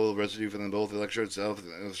cleaning out oil residue from both electrodes.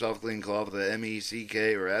 Soft clean cloth with the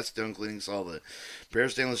MECK or acetone cleaning solvent. Bare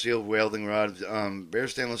stainless steel welding rod.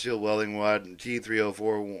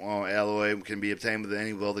 T304 alloy can be obtained with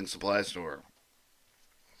any welding supply store.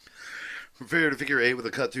 Configure to figure 8 with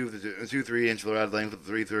a cut tube with a 2-3 inch rod length with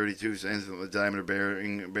 3/32 cents with diameter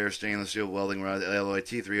bare stainless steel welding rod alloy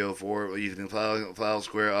T304 using file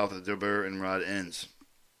square off the deburr and rod ends.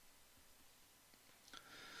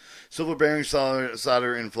 Silver bearing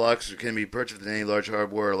solder and flux can be purchased in any large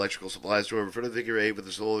hardware or electrical supply store. Refer to figure 8 with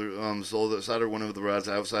the solder one of the rod's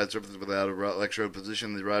outside surface without a electrode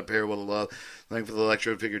position. The rod parallel to the length of the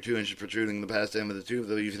electrode, figure 2 inches protruding the past end of the tube,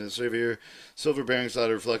 though using a severe silver bearing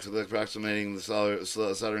solder flux with approximating the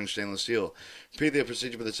soldering stainless steel. Repeat the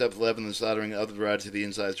procedure with the step 11, the soldering of the rod to the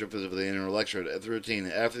inside surface of the inner electrode. At the routine,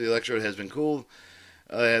 after the electrode has been cooled,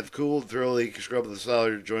 thoroughly scrub the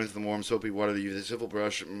solder joints with warm soapy water. Use a stiff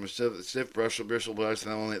brush, bristle brush,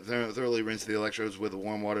 and only thoroughly rinse the electrodes with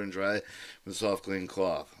warm water and dry with a soft, clean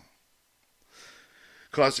cloth.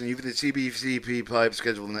 Caution: even the CBCP pipe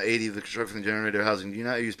scheduled in the 80 of the construction of the generator housing. Do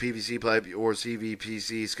not use PVC pipe or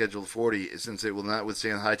CVPC scheduled 40, since it will not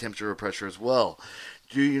withstand high temperature or pressure as well.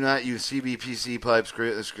 Do not use CVPC pipes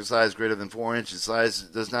size greater than 4 inches. Size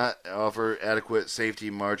does not offer adequate safety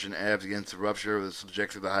margin against the rupture of the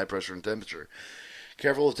subject to the high pressure and temperature.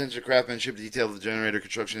 Careful attention to craftsmanship detail of the generator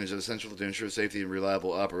construction is essential to ensure safety and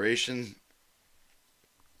reliable operation.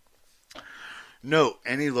 Note: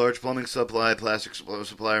 any large plumbing plastic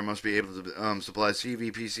supplier must be able to supply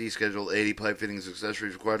CVPC Schedule 80 pipe fittings and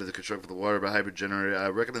accessories required to construct the water by hybrid generator. I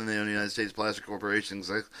recommend the United States Plastic Corporation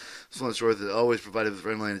excellent store that always provided with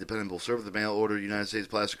friendly and dependable service. The mail order: United States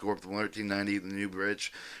Plastic Corp. 1390 New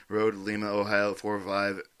Bridge Road, Lima, Ohio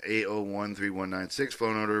 458013196.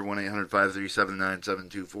 Phone order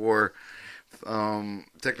 1-800-537-9724.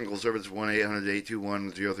 Technical service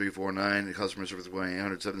 1-800-821-0349. Customer service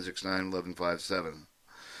 1-800-769-1157.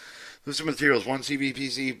 List of materials: 1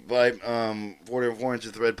 CVPC pipe, 4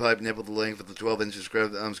 inches thread pipe, nipple the length of the 12 inches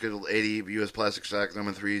scheduled 80, U.S. plastic stock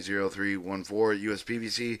number 30314, U.S.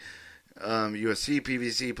 PVC, USC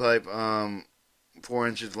PVC pipe, 4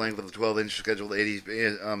 inches length of the 12 inch scheduled 80,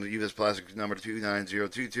 U.S. plastic number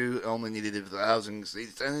 29022, only needed if the housing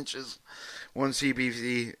exceeds 10 inches. 1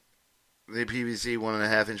 CPVC, the PVC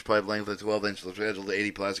 1.5 inch pipe length of 12 inch scheduled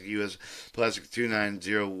 80 plastic U.S. plastic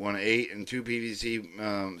 29018, and 2 PVC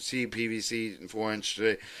CPVC 4 inch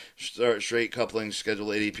straight coupling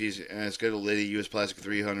scheduled 80 scheduled 80 U.S. plastic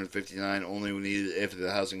 359, only needed if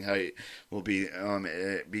the housing height will be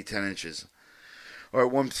 10 inches. Or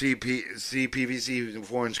 1 CPVC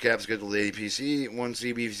 4 inch cap scheduled 80 PC, 1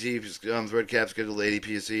 CPVC thread cap scheduled 80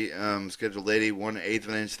 PC, scheduled 80, 1/8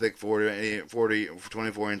 inch thick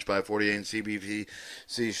 24 inch by 48 inch CPVC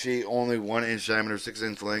sheet, only 1 inch diameter, 6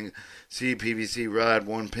 inch length CPVC rod,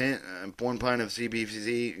 1 pint of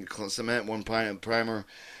CPVC cement, 1 pint of primer,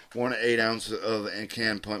 1 8 ounce of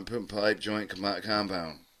can pipe joint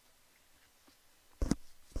compound.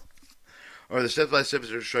 Or the step-by-step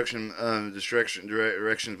directions with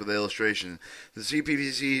the illustration. The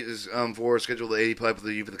CPVC is for scheduled 80 pipe for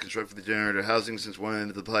the construction of the generator housing. Since one end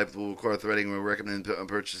of the pipe will require threading, we recommend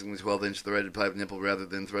purchasing the 12-inch threaded pipe nipple rather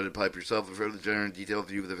than threaded pipe yourself. Refer to the generator detailed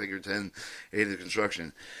view of the figure 10 8 of the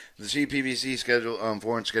construction. The CPVC schedule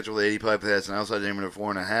 4-inch scheduled 80 pipe has an outside diameter of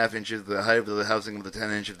 4.5 inches. The height of the housing of the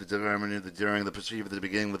 10 inch of the diameter during the procedure at the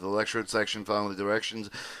beginning with the electrode section, following the directions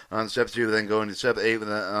on step 2, then go into step 8 with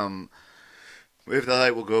the if the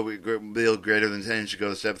height will be greater than 10 inches, go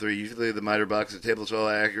to step 3. Usually the miter box, the table saw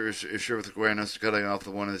accuracy is sure with squareness, cutting off the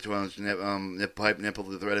 1 of the 12 inch pipe nipple,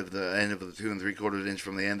 the thread of the end of the 2 3/4 inch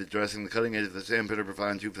from the end, addressing the cutting edge of the sandpaper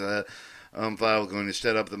providing tube for that file, going to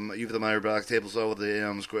set up the miter box table saw with the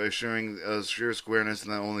assuring sure squareness,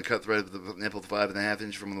 and then only cut thread of the nipple 5.5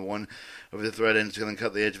 inch from the 1 of the thread end, and then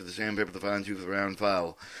cut the edge of the sandpaper the fine tube for the round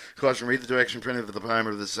file. Caution: read the direction printed for the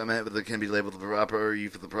primer of the cement, that can be labeled the proper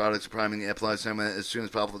use for the products. Priming apply cement as soon as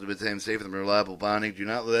possible to obtain safe and reliable bonding. Do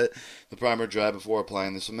not let the primer dry before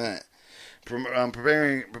applying the cement. Prime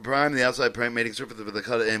the outside pipe mating surface with the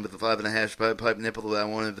cut end with the 5.5 pipe nipple that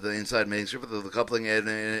one of the inside mating surface of the coupling and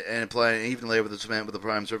apply an even layer with the cement with the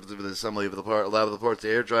prime surface of the assembly of the part. Allow the parts to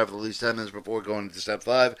air dry for at least 10 minutes before going to step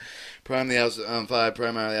 5. Prime the outside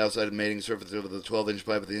primarily outside mating surface of the 12-inch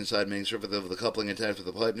pipe with the inside mating surface of the coupling attached with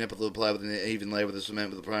the pipe nipple to apply with an even layer with the cement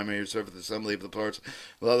with the primary surface assembly of the parts.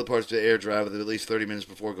 Allow the parts to air dry with at least 30 minutes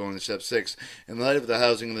before going to step 6. In light of the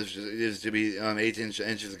housing is to be 18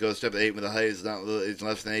 inches to go to step 8 with the height is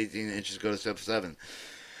less than 18 inches. Go to step 7.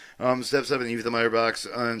 Step 7. Use the miter box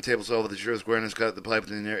on table saw with the sure squareness. Cut the pipe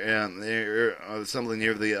in the assembly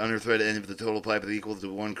near the under thread end of the total pipe is equal to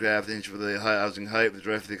 1/2 inch for the housing height. The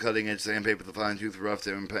draft the cutting edge sandpaper with the fine tooth rough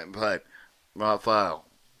pipe file.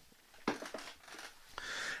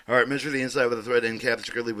 Alright, measure the inside with the thread end cap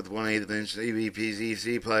securely with 1/8 inch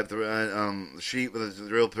CVPVC pipe sheet with a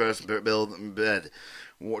drill press build bed.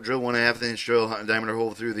 Drill 1/2 inch drill diameter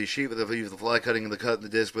hole through the sheet with the fly cutting and the cut in the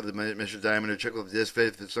disc with the measured diameter. Check with the disc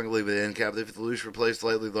fit if it's snugly with the end cap. If it's loose, replace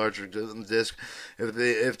slightly larger disc.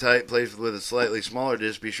 If tight, place with a slightly smaller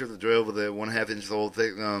disc. Be sure to drill with a 1/2 inch hole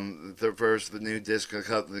thick first. The new disc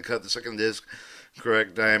cut the second disc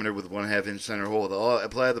correct diameter with 1/2 inch center hole.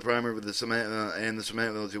 Apply the primer with the cement and the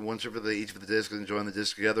cement will do one strip of each of the discs and join the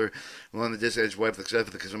discs together. Along the disc edge, wipe the excess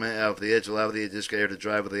of the cement out of the edge. Allow the disc air to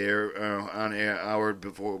dry with the air on air hour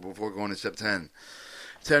before going to step 10.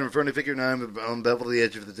 10. Referring to figure 9, bevel the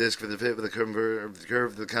edge of the disc for the fit with the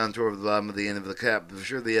curve of the contour of the bottom of the end of the cap. Be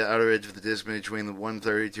sure the outer edge of the disc between the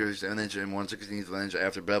 1/32 inch and 1/16 inch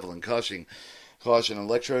after beveling. Caution,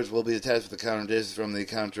 electrodes will be attached with the counter disc from the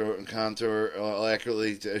contour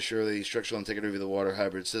accurately to assure the structural integrity of the water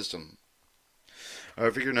hybrid system.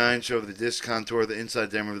 Figure 9 shows the disc contour, the inside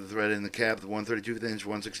diameter of the thread in the cap, the 1/32 inch,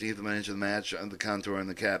 1/16 inch of the match on the contour in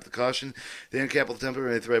the cap. The caution, the end cap will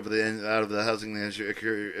temporarily thread with the end out of the housing to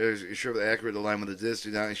ensure the accurate alignment of the disc. Do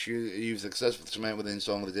not use excessive cement with the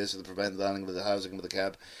installing of the disc to prevent the bonding of the housing of the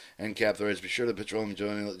cap and cap threads. Be sure the petroleum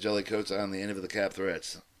jelly coats on the end of the cap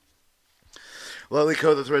threads. Lightly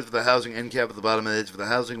coat the threads with the housing end cap at the bottom edge of the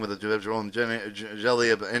housing with the petroleum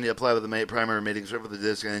jelly and apply with the primary mating strip of the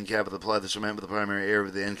disc and end cap. Apply the cement with the primary air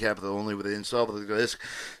of the end cap only with the install of the disc.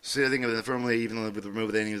 Sitting it firmly evenly with the remove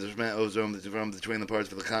of any of the cement ozone from between the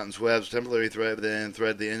parts of the cotton swabs. Temporary thread the end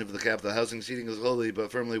of the cap of the housing. Seating slowly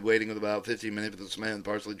but firmly, waiting with about 15 minutes with the cement and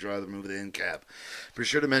partially dry. Remove the end cap. Be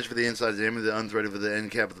sure to measure for the inside diameter the unthreaded with the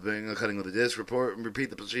end cap of the cutting with the disc. Repeat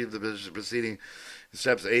the proceeding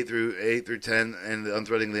steps 8 through 10 and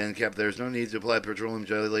unthreading the end cap. There is no need to apply petroleum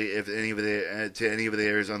jelly if to any of the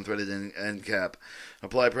areas unthreaded in end cap.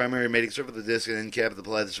 Apply primary mating strip of the disc and end cap.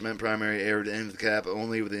 Apply the cement primary air to the end of the cap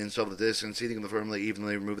only with the install of the disc and seating them firmly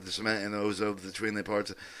evenly. Remove the cement and the ozone between the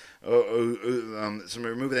parts.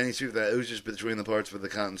 Remove any soup that oozes between the parts with the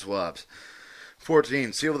cotton swabs.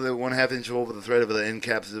 14. Seal the 1/2 inch hole with the thread of the end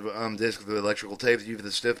cap of the disc with electrical tape. Use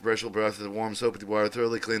the stiff bristle brush with warm soapy water.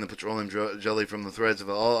 Thoroughly clean the petroleum jelly from the threads of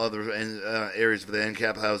all other areas of the end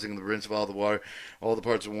cap housing. The rinse of all the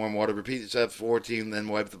parts of warm water. Repeat step 14. Then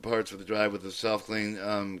wipe the parts with the dry with a soft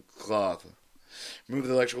clean cloth. Remove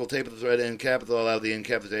the electrical tape of the thread end cap. Allow the end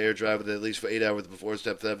cap to air dry with at least for 8 hours before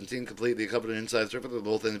step 17. Complete the accompanying inside strip of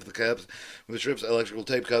both ends of the caps. With the strips electrical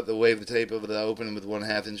tape cut, the wave the tape over the opening with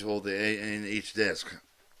 1/2 inch hole in each disc.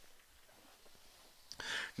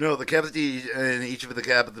 No, the cavity in each of the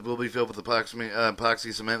caps will be filled with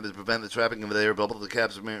epoxy cement to prevent the trapping of the air bubble. The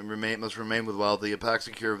caps must remain with while the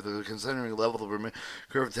epoxy curve, considering the level of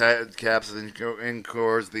curved caps and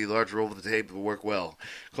cores, the large roll of the tape will work well.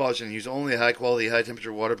 Caution: use only high quality, high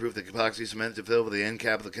temperature, waterproof epoxy cement to fill with the end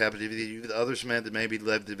cap of the cavity. Use other cement that may be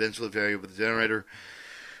led to eventually vary with the generator.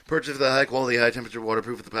 Purchase the high-quality, high-temperature,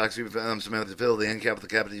 waterproof epoxy cement to fill the end cap of the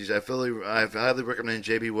cavities. I highly recommend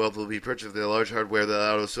JB Weld will be purchased with a large hardware the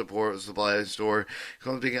auto supply store.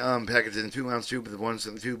 Comes being packaged in a 2-ounce tube with one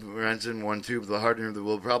tube rinse in one tube. The hardener that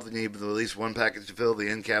will probably need at least one package to fill the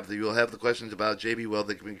end cap. You will have the questions about JB Weld.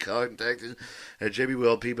 They can be contacted at JB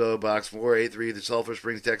Weld, P.O. Box 483, the Sulphur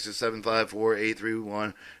Springs, Texas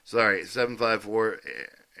 754-831.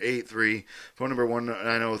 754-83. Phone number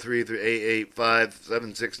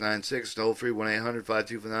 1903-885-7696. Toll free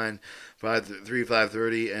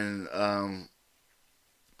 1-800-529-3530. And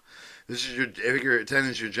this is your figure 10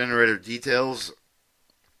 is your generator details.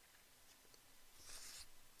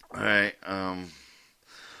 All right.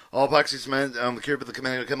 All epoxy cement cured with the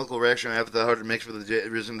chemical reaction after the hardened mix with the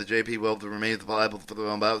resume the JP Weld remains pliable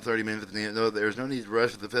for about 30 minutes. There is no need to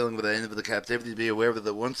rush with the filling with the end of the captivity. Be aware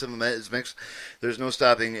that once cement is mixed, there's no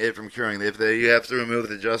stopping it from curing. You have to remove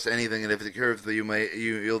it, adjust anything, and if it curves,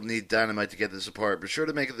 you'll need dynamite to get this apart. Be sure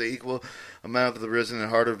to make it the equal amount of the resin and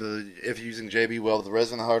harder if using JB Weld. The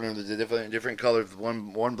resin hardener is different colors,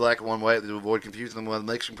 one black and one white, to avoid confusing them. While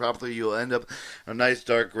mixing properly, you'll end up a nice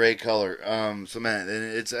dark gray color cement, and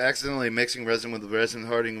it's accidentally mixing resin with the resin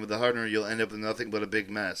hardening with the hardener, you'll end up with nothing but a big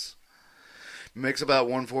mess. Mix about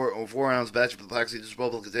 4 ounce batch of epoxy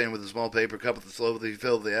disposable container with a small paper cup with the slowly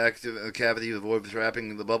fill the active cavity to avoid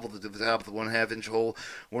trapping the bubble to the top of the 1/2 inch hole.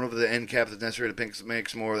 One over the end cap is necessary to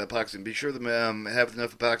mix more of the epoxy. Be sure to have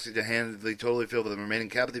enough epoxy to handily totally fill the remaining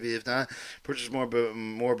cavity. If not, purchase more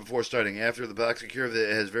before starting. After the epoxy cure, it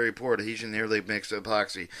has very poor adhesion, nearly mixed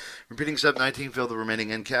epoxy. Repeating step 19, fill the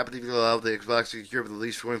remaining end cavity. Allow the epoxy to cure for at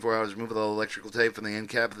least 24 hours. Remove all electrical tape from the end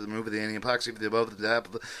cap. Remove the end epoxy above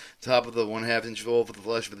the top of the 1/2 inch hole for the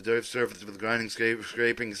flush with the dirt surface with grinding,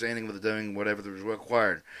 scraping, sanding with the doing whatever is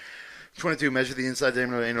required. 22. Measure the inside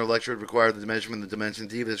diameter of the inner electrode required the measurement of the dimension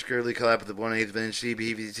D with a securely clap with the 1/8 inch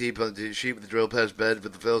CPVC sheet with the drill press bed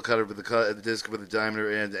with the fill cutter with the cut of the disc with the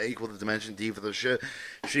diameter and equal to dimension D for the sheet.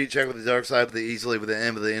 Check with the dark side of the easily with the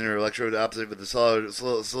end of the inner electrode opposite with the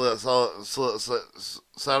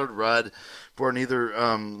soldered rod for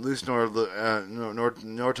neither loose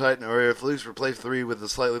nor tight, nor if loose, replace 3 with a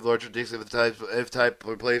slightly larger disc. If type,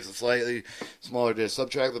 replace a slightly smaller disc.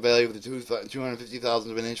 Subtract the value of the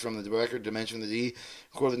 250,000th of an inch from the record dimension of the D.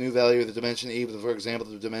 Record the new value of the dimension E, for example,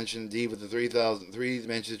 the dimension D with the 3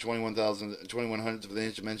 dimensions, 21 hundredths of an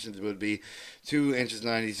inch dimensions would be 2 inches,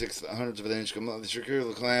 96 hundredths of an inch. Secure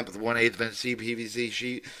the clamp with 1/8 inch CPVC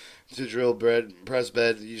sheet to drill press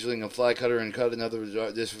bed using a fly cutter and cut another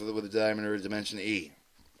disc with a diameter of dimension E.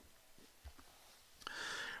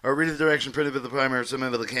 Or read the direction printed with the primer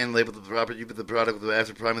cement with a can labeled with the proper use of the product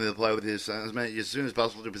after priming the apply with the cement as soon as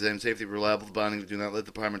possible to present safety reliable bonding. Do not let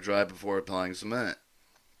the primer dry before applying cement.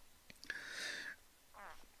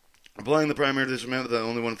 Applying the primer to the cement with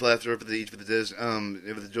only one flat surface to each of the disc.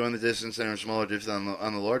 If the join the distance center smaller discs on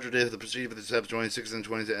the larger disc, the procedure for the steps 26 and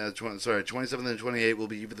 27 and 28 will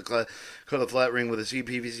be used with the cut a flat ring with a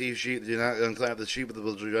CPVC sheet. Do not unclamp the sheet with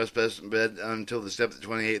the dress bed until the step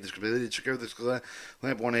 28 is completed. Secure the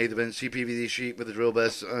clamp 1/8 inch CPVC sheet with the drill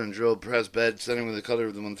press bed, centering with the cutter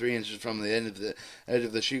of the 1 3 inches from the edge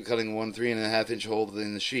of the sheet, cutting 1 3.5 inch hole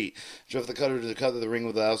within the sheet. Drift the cutter to the cut of the ring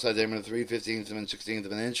with the outside diameter of 3/15 and 1/16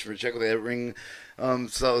 of an inch. Check with the ring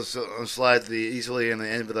slides easily in the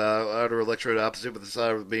end of the outer electrode opposite with the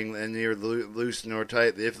side being near loose nor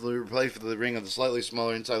tight. If replace the ring of the slightly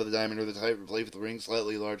smaller inside of the diameter of the type, replace the ring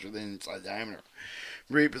slightly larger than inside diameter.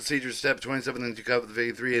 Repeat procedure step 27 and to cut with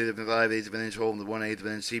the 3/8 and 5/8 of an inch hole in the 1/8 of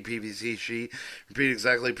an inch CPVC sheet. Repeat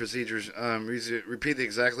exactly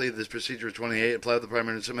this procedure 28. Apply the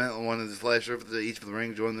primer and cement on one of the flash surface to each of the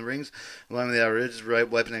rings. Join the rings. Align the outer edges.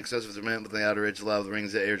 Wipe in excess of cement with the outer edge. Allow the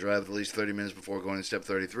rings to air dry for at least 30 minutes before going to step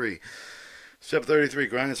 33. Step 33.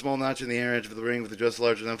 Grind a small notch in the inner edge of the ring with just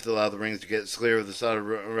large enough to allow the rings to get clear of the solid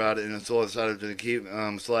rod and the solid side to keep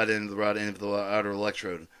slide into the rod end of the outer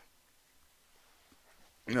electrode.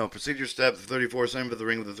 Procedure step 34. Center with the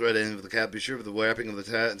ring with the thread end of the cap. Be sure that the wrapping of the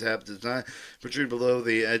tap does not protrude below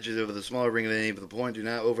the edges of the smaller ring at any of the point. Do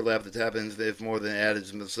not overlap the tap ends if more than added.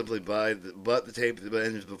 Simply butt the tape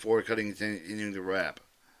ends before cutting and continuing to wrap.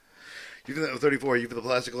 34. Use the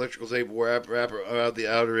plastic electrical tape wrap around the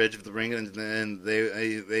outer edge of the ring, and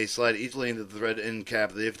they slide easily into the thread end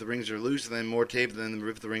cap. If the rings are loose, then more tape. Then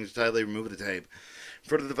if the rings tightly, remove the tape.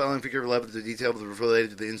 Further, the following figure 11 the detail related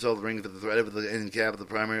to the install of the ring with the thread of the end cap of the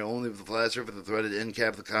primary. Only with the flat surface of the threaded end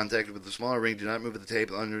cap of the contact with the smaller ring. Do not move the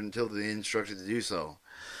tape under until the instructed to do so.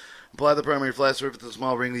 Apply the primary flat surface to the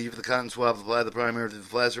small ring. Use the cotton swab. Apply the primary to the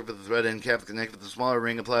flat surface of the thread end cap to connect with the smaller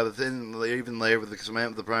ring. Apply the thin, even layer with the cement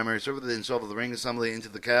with the primary surface. Install the ring assembly into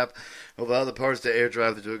the cap. Allow the parts to air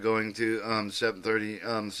dry going to step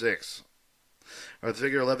 36. Our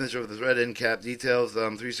figure 11 shows the thread end cap details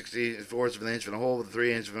 3/64 of an inch and a hole with a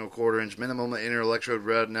 3 inch and a quarter inch minimum inner electrode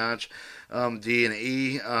rod notch D and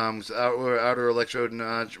E outer electrode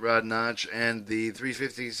rod notch and the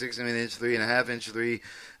 3/56 of an inch 3.5 inch 3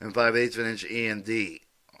 and 5/8 of an inch E and D.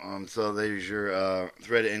 So there's your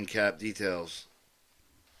thread end cap details.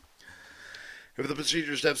 If the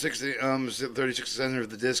procedure step 60, 36 center of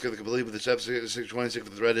the disc of the complete with the step 26 of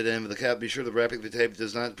the threaded end of the cap, be sure that wrapping the tape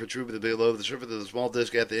does not protrude below the surface of the small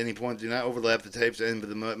disc at any point. Do not overlap the tape's end with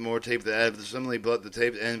the more tape to add similarly, but the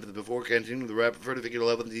tape end before continuing the wrap. Refer to figure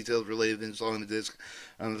 11 details related to installing the disc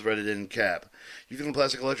on the threaded end cap. Using the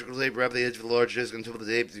plastic electrical tape, wrap the edge of the large disc until the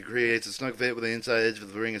tape creates a snug fit with the inside edge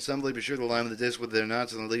of the ring assembly. Be sure to align the disc with their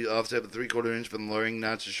knots and the lead offset with 3/4 inch from the ring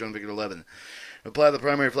knots as shown in figure 11. Apply the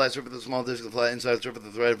primary flat surface of the small disc to the flat inside surface of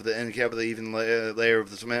the thread with the end cap of the even layer of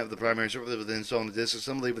the cement of the primary surface with the installing the disc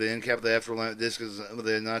assembly with the end cap of the after disc with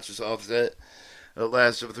the notches offset. At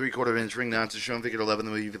last, of a 3/4 inch ring knots as shown in figure 11,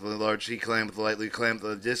 we use the large C-clamp with lightly clamp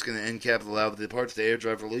the disc and the end cap to allow the parts to air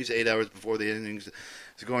dry for at least 8 hours before the ending is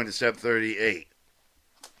going to step 38.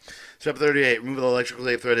 Step 38. Remove the electrical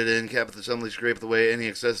tape threaded end cap of the assembly. Scrape away any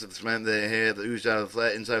excessive cement that have oozed out of the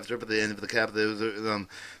flat inside strip at the end of the cap.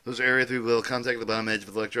 Those area through will contact the bottom edge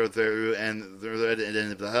of the electrode through and the threaded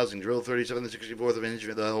end of the housing. Drill 37 64th of an inch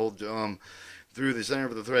of the hole through the center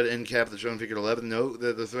of the thread end cap, the shown in figure 11. Note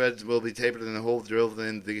that the threads will be tapered in the hole drilled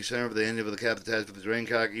in the center of the end of the cap attached with the drain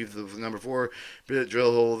cock. Use the number 4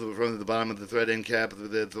 drill hole from the bottom of the thread end cap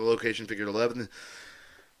at the location figure 11.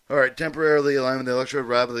 Alright, temporarily align with the electrode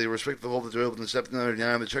rapidly. Restrict the hole to open. Step number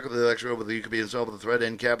 9. The check of the electrode with you could be installed with a thread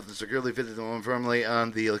end cap that securely fitted firmly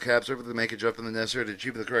on the cap surface to make adjustment necessary to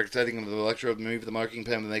achieve the correct setting of the electrode. Move the marking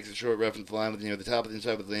pen that makes a short reference line with near the top of the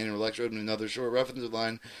inside of the inner electrode and another short reference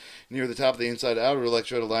line near the top of the inside outer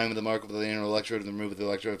electrode. Align with the mark of the inner electrode and remove the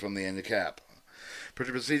electrode from the end of cap.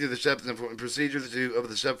 Procedure of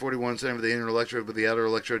the step 41 center of the inner electrode with the outer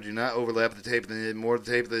electrode do not overlap the tape. And more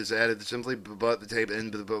tape that is added simply butt the tape in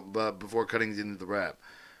before cutting it into the wrap.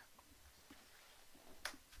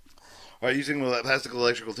 Alright, using plastic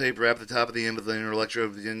electrical tape, wrap the top of the end of the inner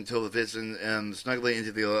electrode until it fits snugly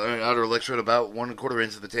into the outer electrode. About 1/4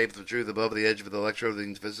 inch of the tape protrudes above the edge of the electrode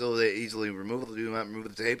to facilitate easily removal. Do not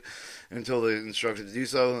remove the tape until the instructed to do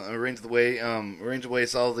so. Arrange the way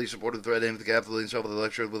solidly supported thread end of the cap to install with the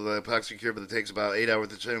electrode with an epoxy cure, but it takes about 8 hours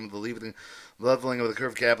to trim with the leveling of the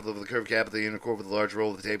curved cap of the inner core with a large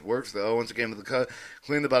roll of the tape works. Once again with the cut,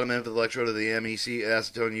 clean the bottom end of the electrode of the MEC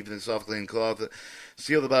acetone using a soft clean cloth.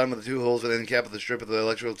 Seal the bottom of the 2 holes with end cap with the strip of the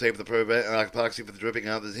electrode tape to prevent epoxy from dripping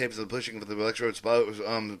out. The tapes and pushing for the electrode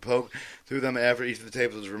poke through them after each of the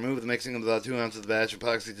tapes was removed. Mixing them with about 2 ounces of batch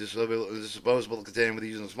epoxy disposable container with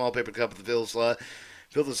using a small paper cup with the fill slot.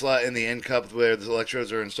 Fill the slot in the end cup where the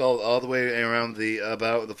electrodes are installed all the way around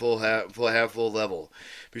about the half full level.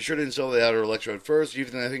 Be sure to install the outer electrode first.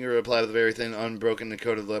 Using the finger, apply the very thin, unbroken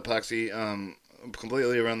coated epoxy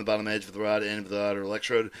completely around the bottom edge of the rod end of the outer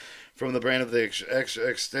electrode. From the brand of the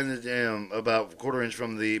extended about 1/4 inch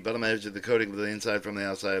from the bottom edge of the coating to the inside from the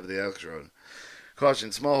outside of the electrode.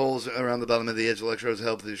 Caution, small holes around the bottom of the edge of the electrodes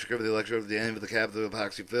help to secure the electrode at the end of the cap of the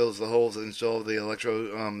epoxy fills the holes and install the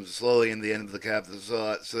electrode slowly in the end of the cap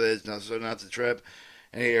so as not to trap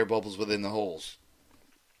any air bubbles within the holes.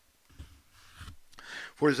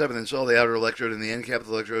 47. Install the outer electrode in the end cap of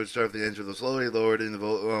the electrode. Start at the enter the slowly lowered in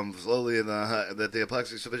the slowly in that the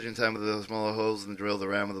epoxy sufficient time with the smaller holes and drill the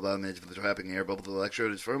round with the bottom edge of the trapping air bubble. The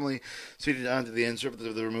electrode is firmly seated onto the end surface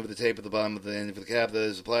of the remove the tape at the bottom of the end of the cap that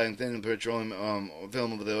is applying thin petroleum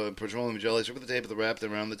film of the petroleum jelly. Strip the tape of the wrap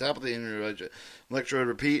around the top of the inner electrode.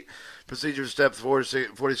 Repeat procedure steps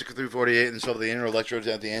 46 through 48. Install the inner electrodes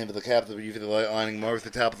at the end of the cap of the UV lining. Mark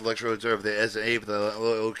the top of the electrodes over the S&A for the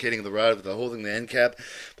locating the rod with the holding the end cap.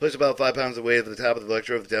 Place about 5 pounds of weight at the top of the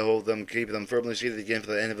electrode to hold them, keep them firmly seated again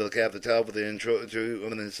for the end of the cap, the top with the intro to,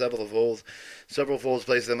 and then several folds.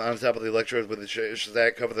 Place them on top of the electrodes with the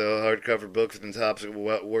stack. Cover the hard covered books and tops.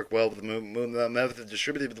 Work well with the method.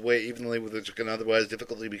 Distributed the weight evenly, which can otherwise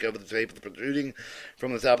difficultly be covered with the tape protruding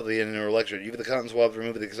from the top of the inner electrode. Use the cotton swab to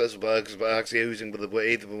remove the excessive epoxy using with the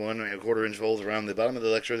eighth of 1/4 inch folds around the bottom of the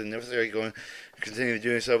electrode. And necessary continue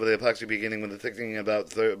doing so with the epoxy beginning with the thickening about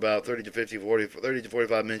 30 to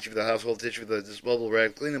 45 minutes. With the household tissue with a disposable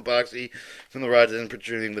rag. Clean epoxy from the rods and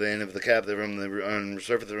protruding with the end of the cap from the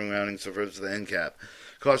surface surrounding surface of the end cap.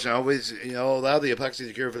 Caution, always allow the epoxy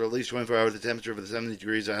to cure for at least 24 hours at a temperature of 70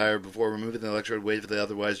 degrees or higher before removing the electrode. Wait for the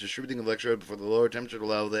otherwise distributing the electrode before the lower temperature to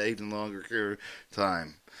allow the even longer cure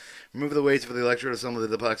time. Remove the weights for the electrode assembly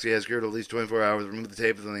that the epoxy has cured at least 24 hours. Remove the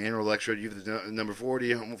tape from the inner electrode. Use the number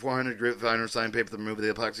 400 grit finer sign paper to remove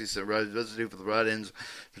the epoxy residue for the rod ends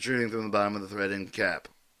protruding from the bottom of the thread end cap.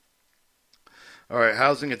 Alright,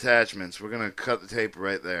 housing attachments. We're going to cut the tape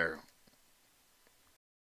right there.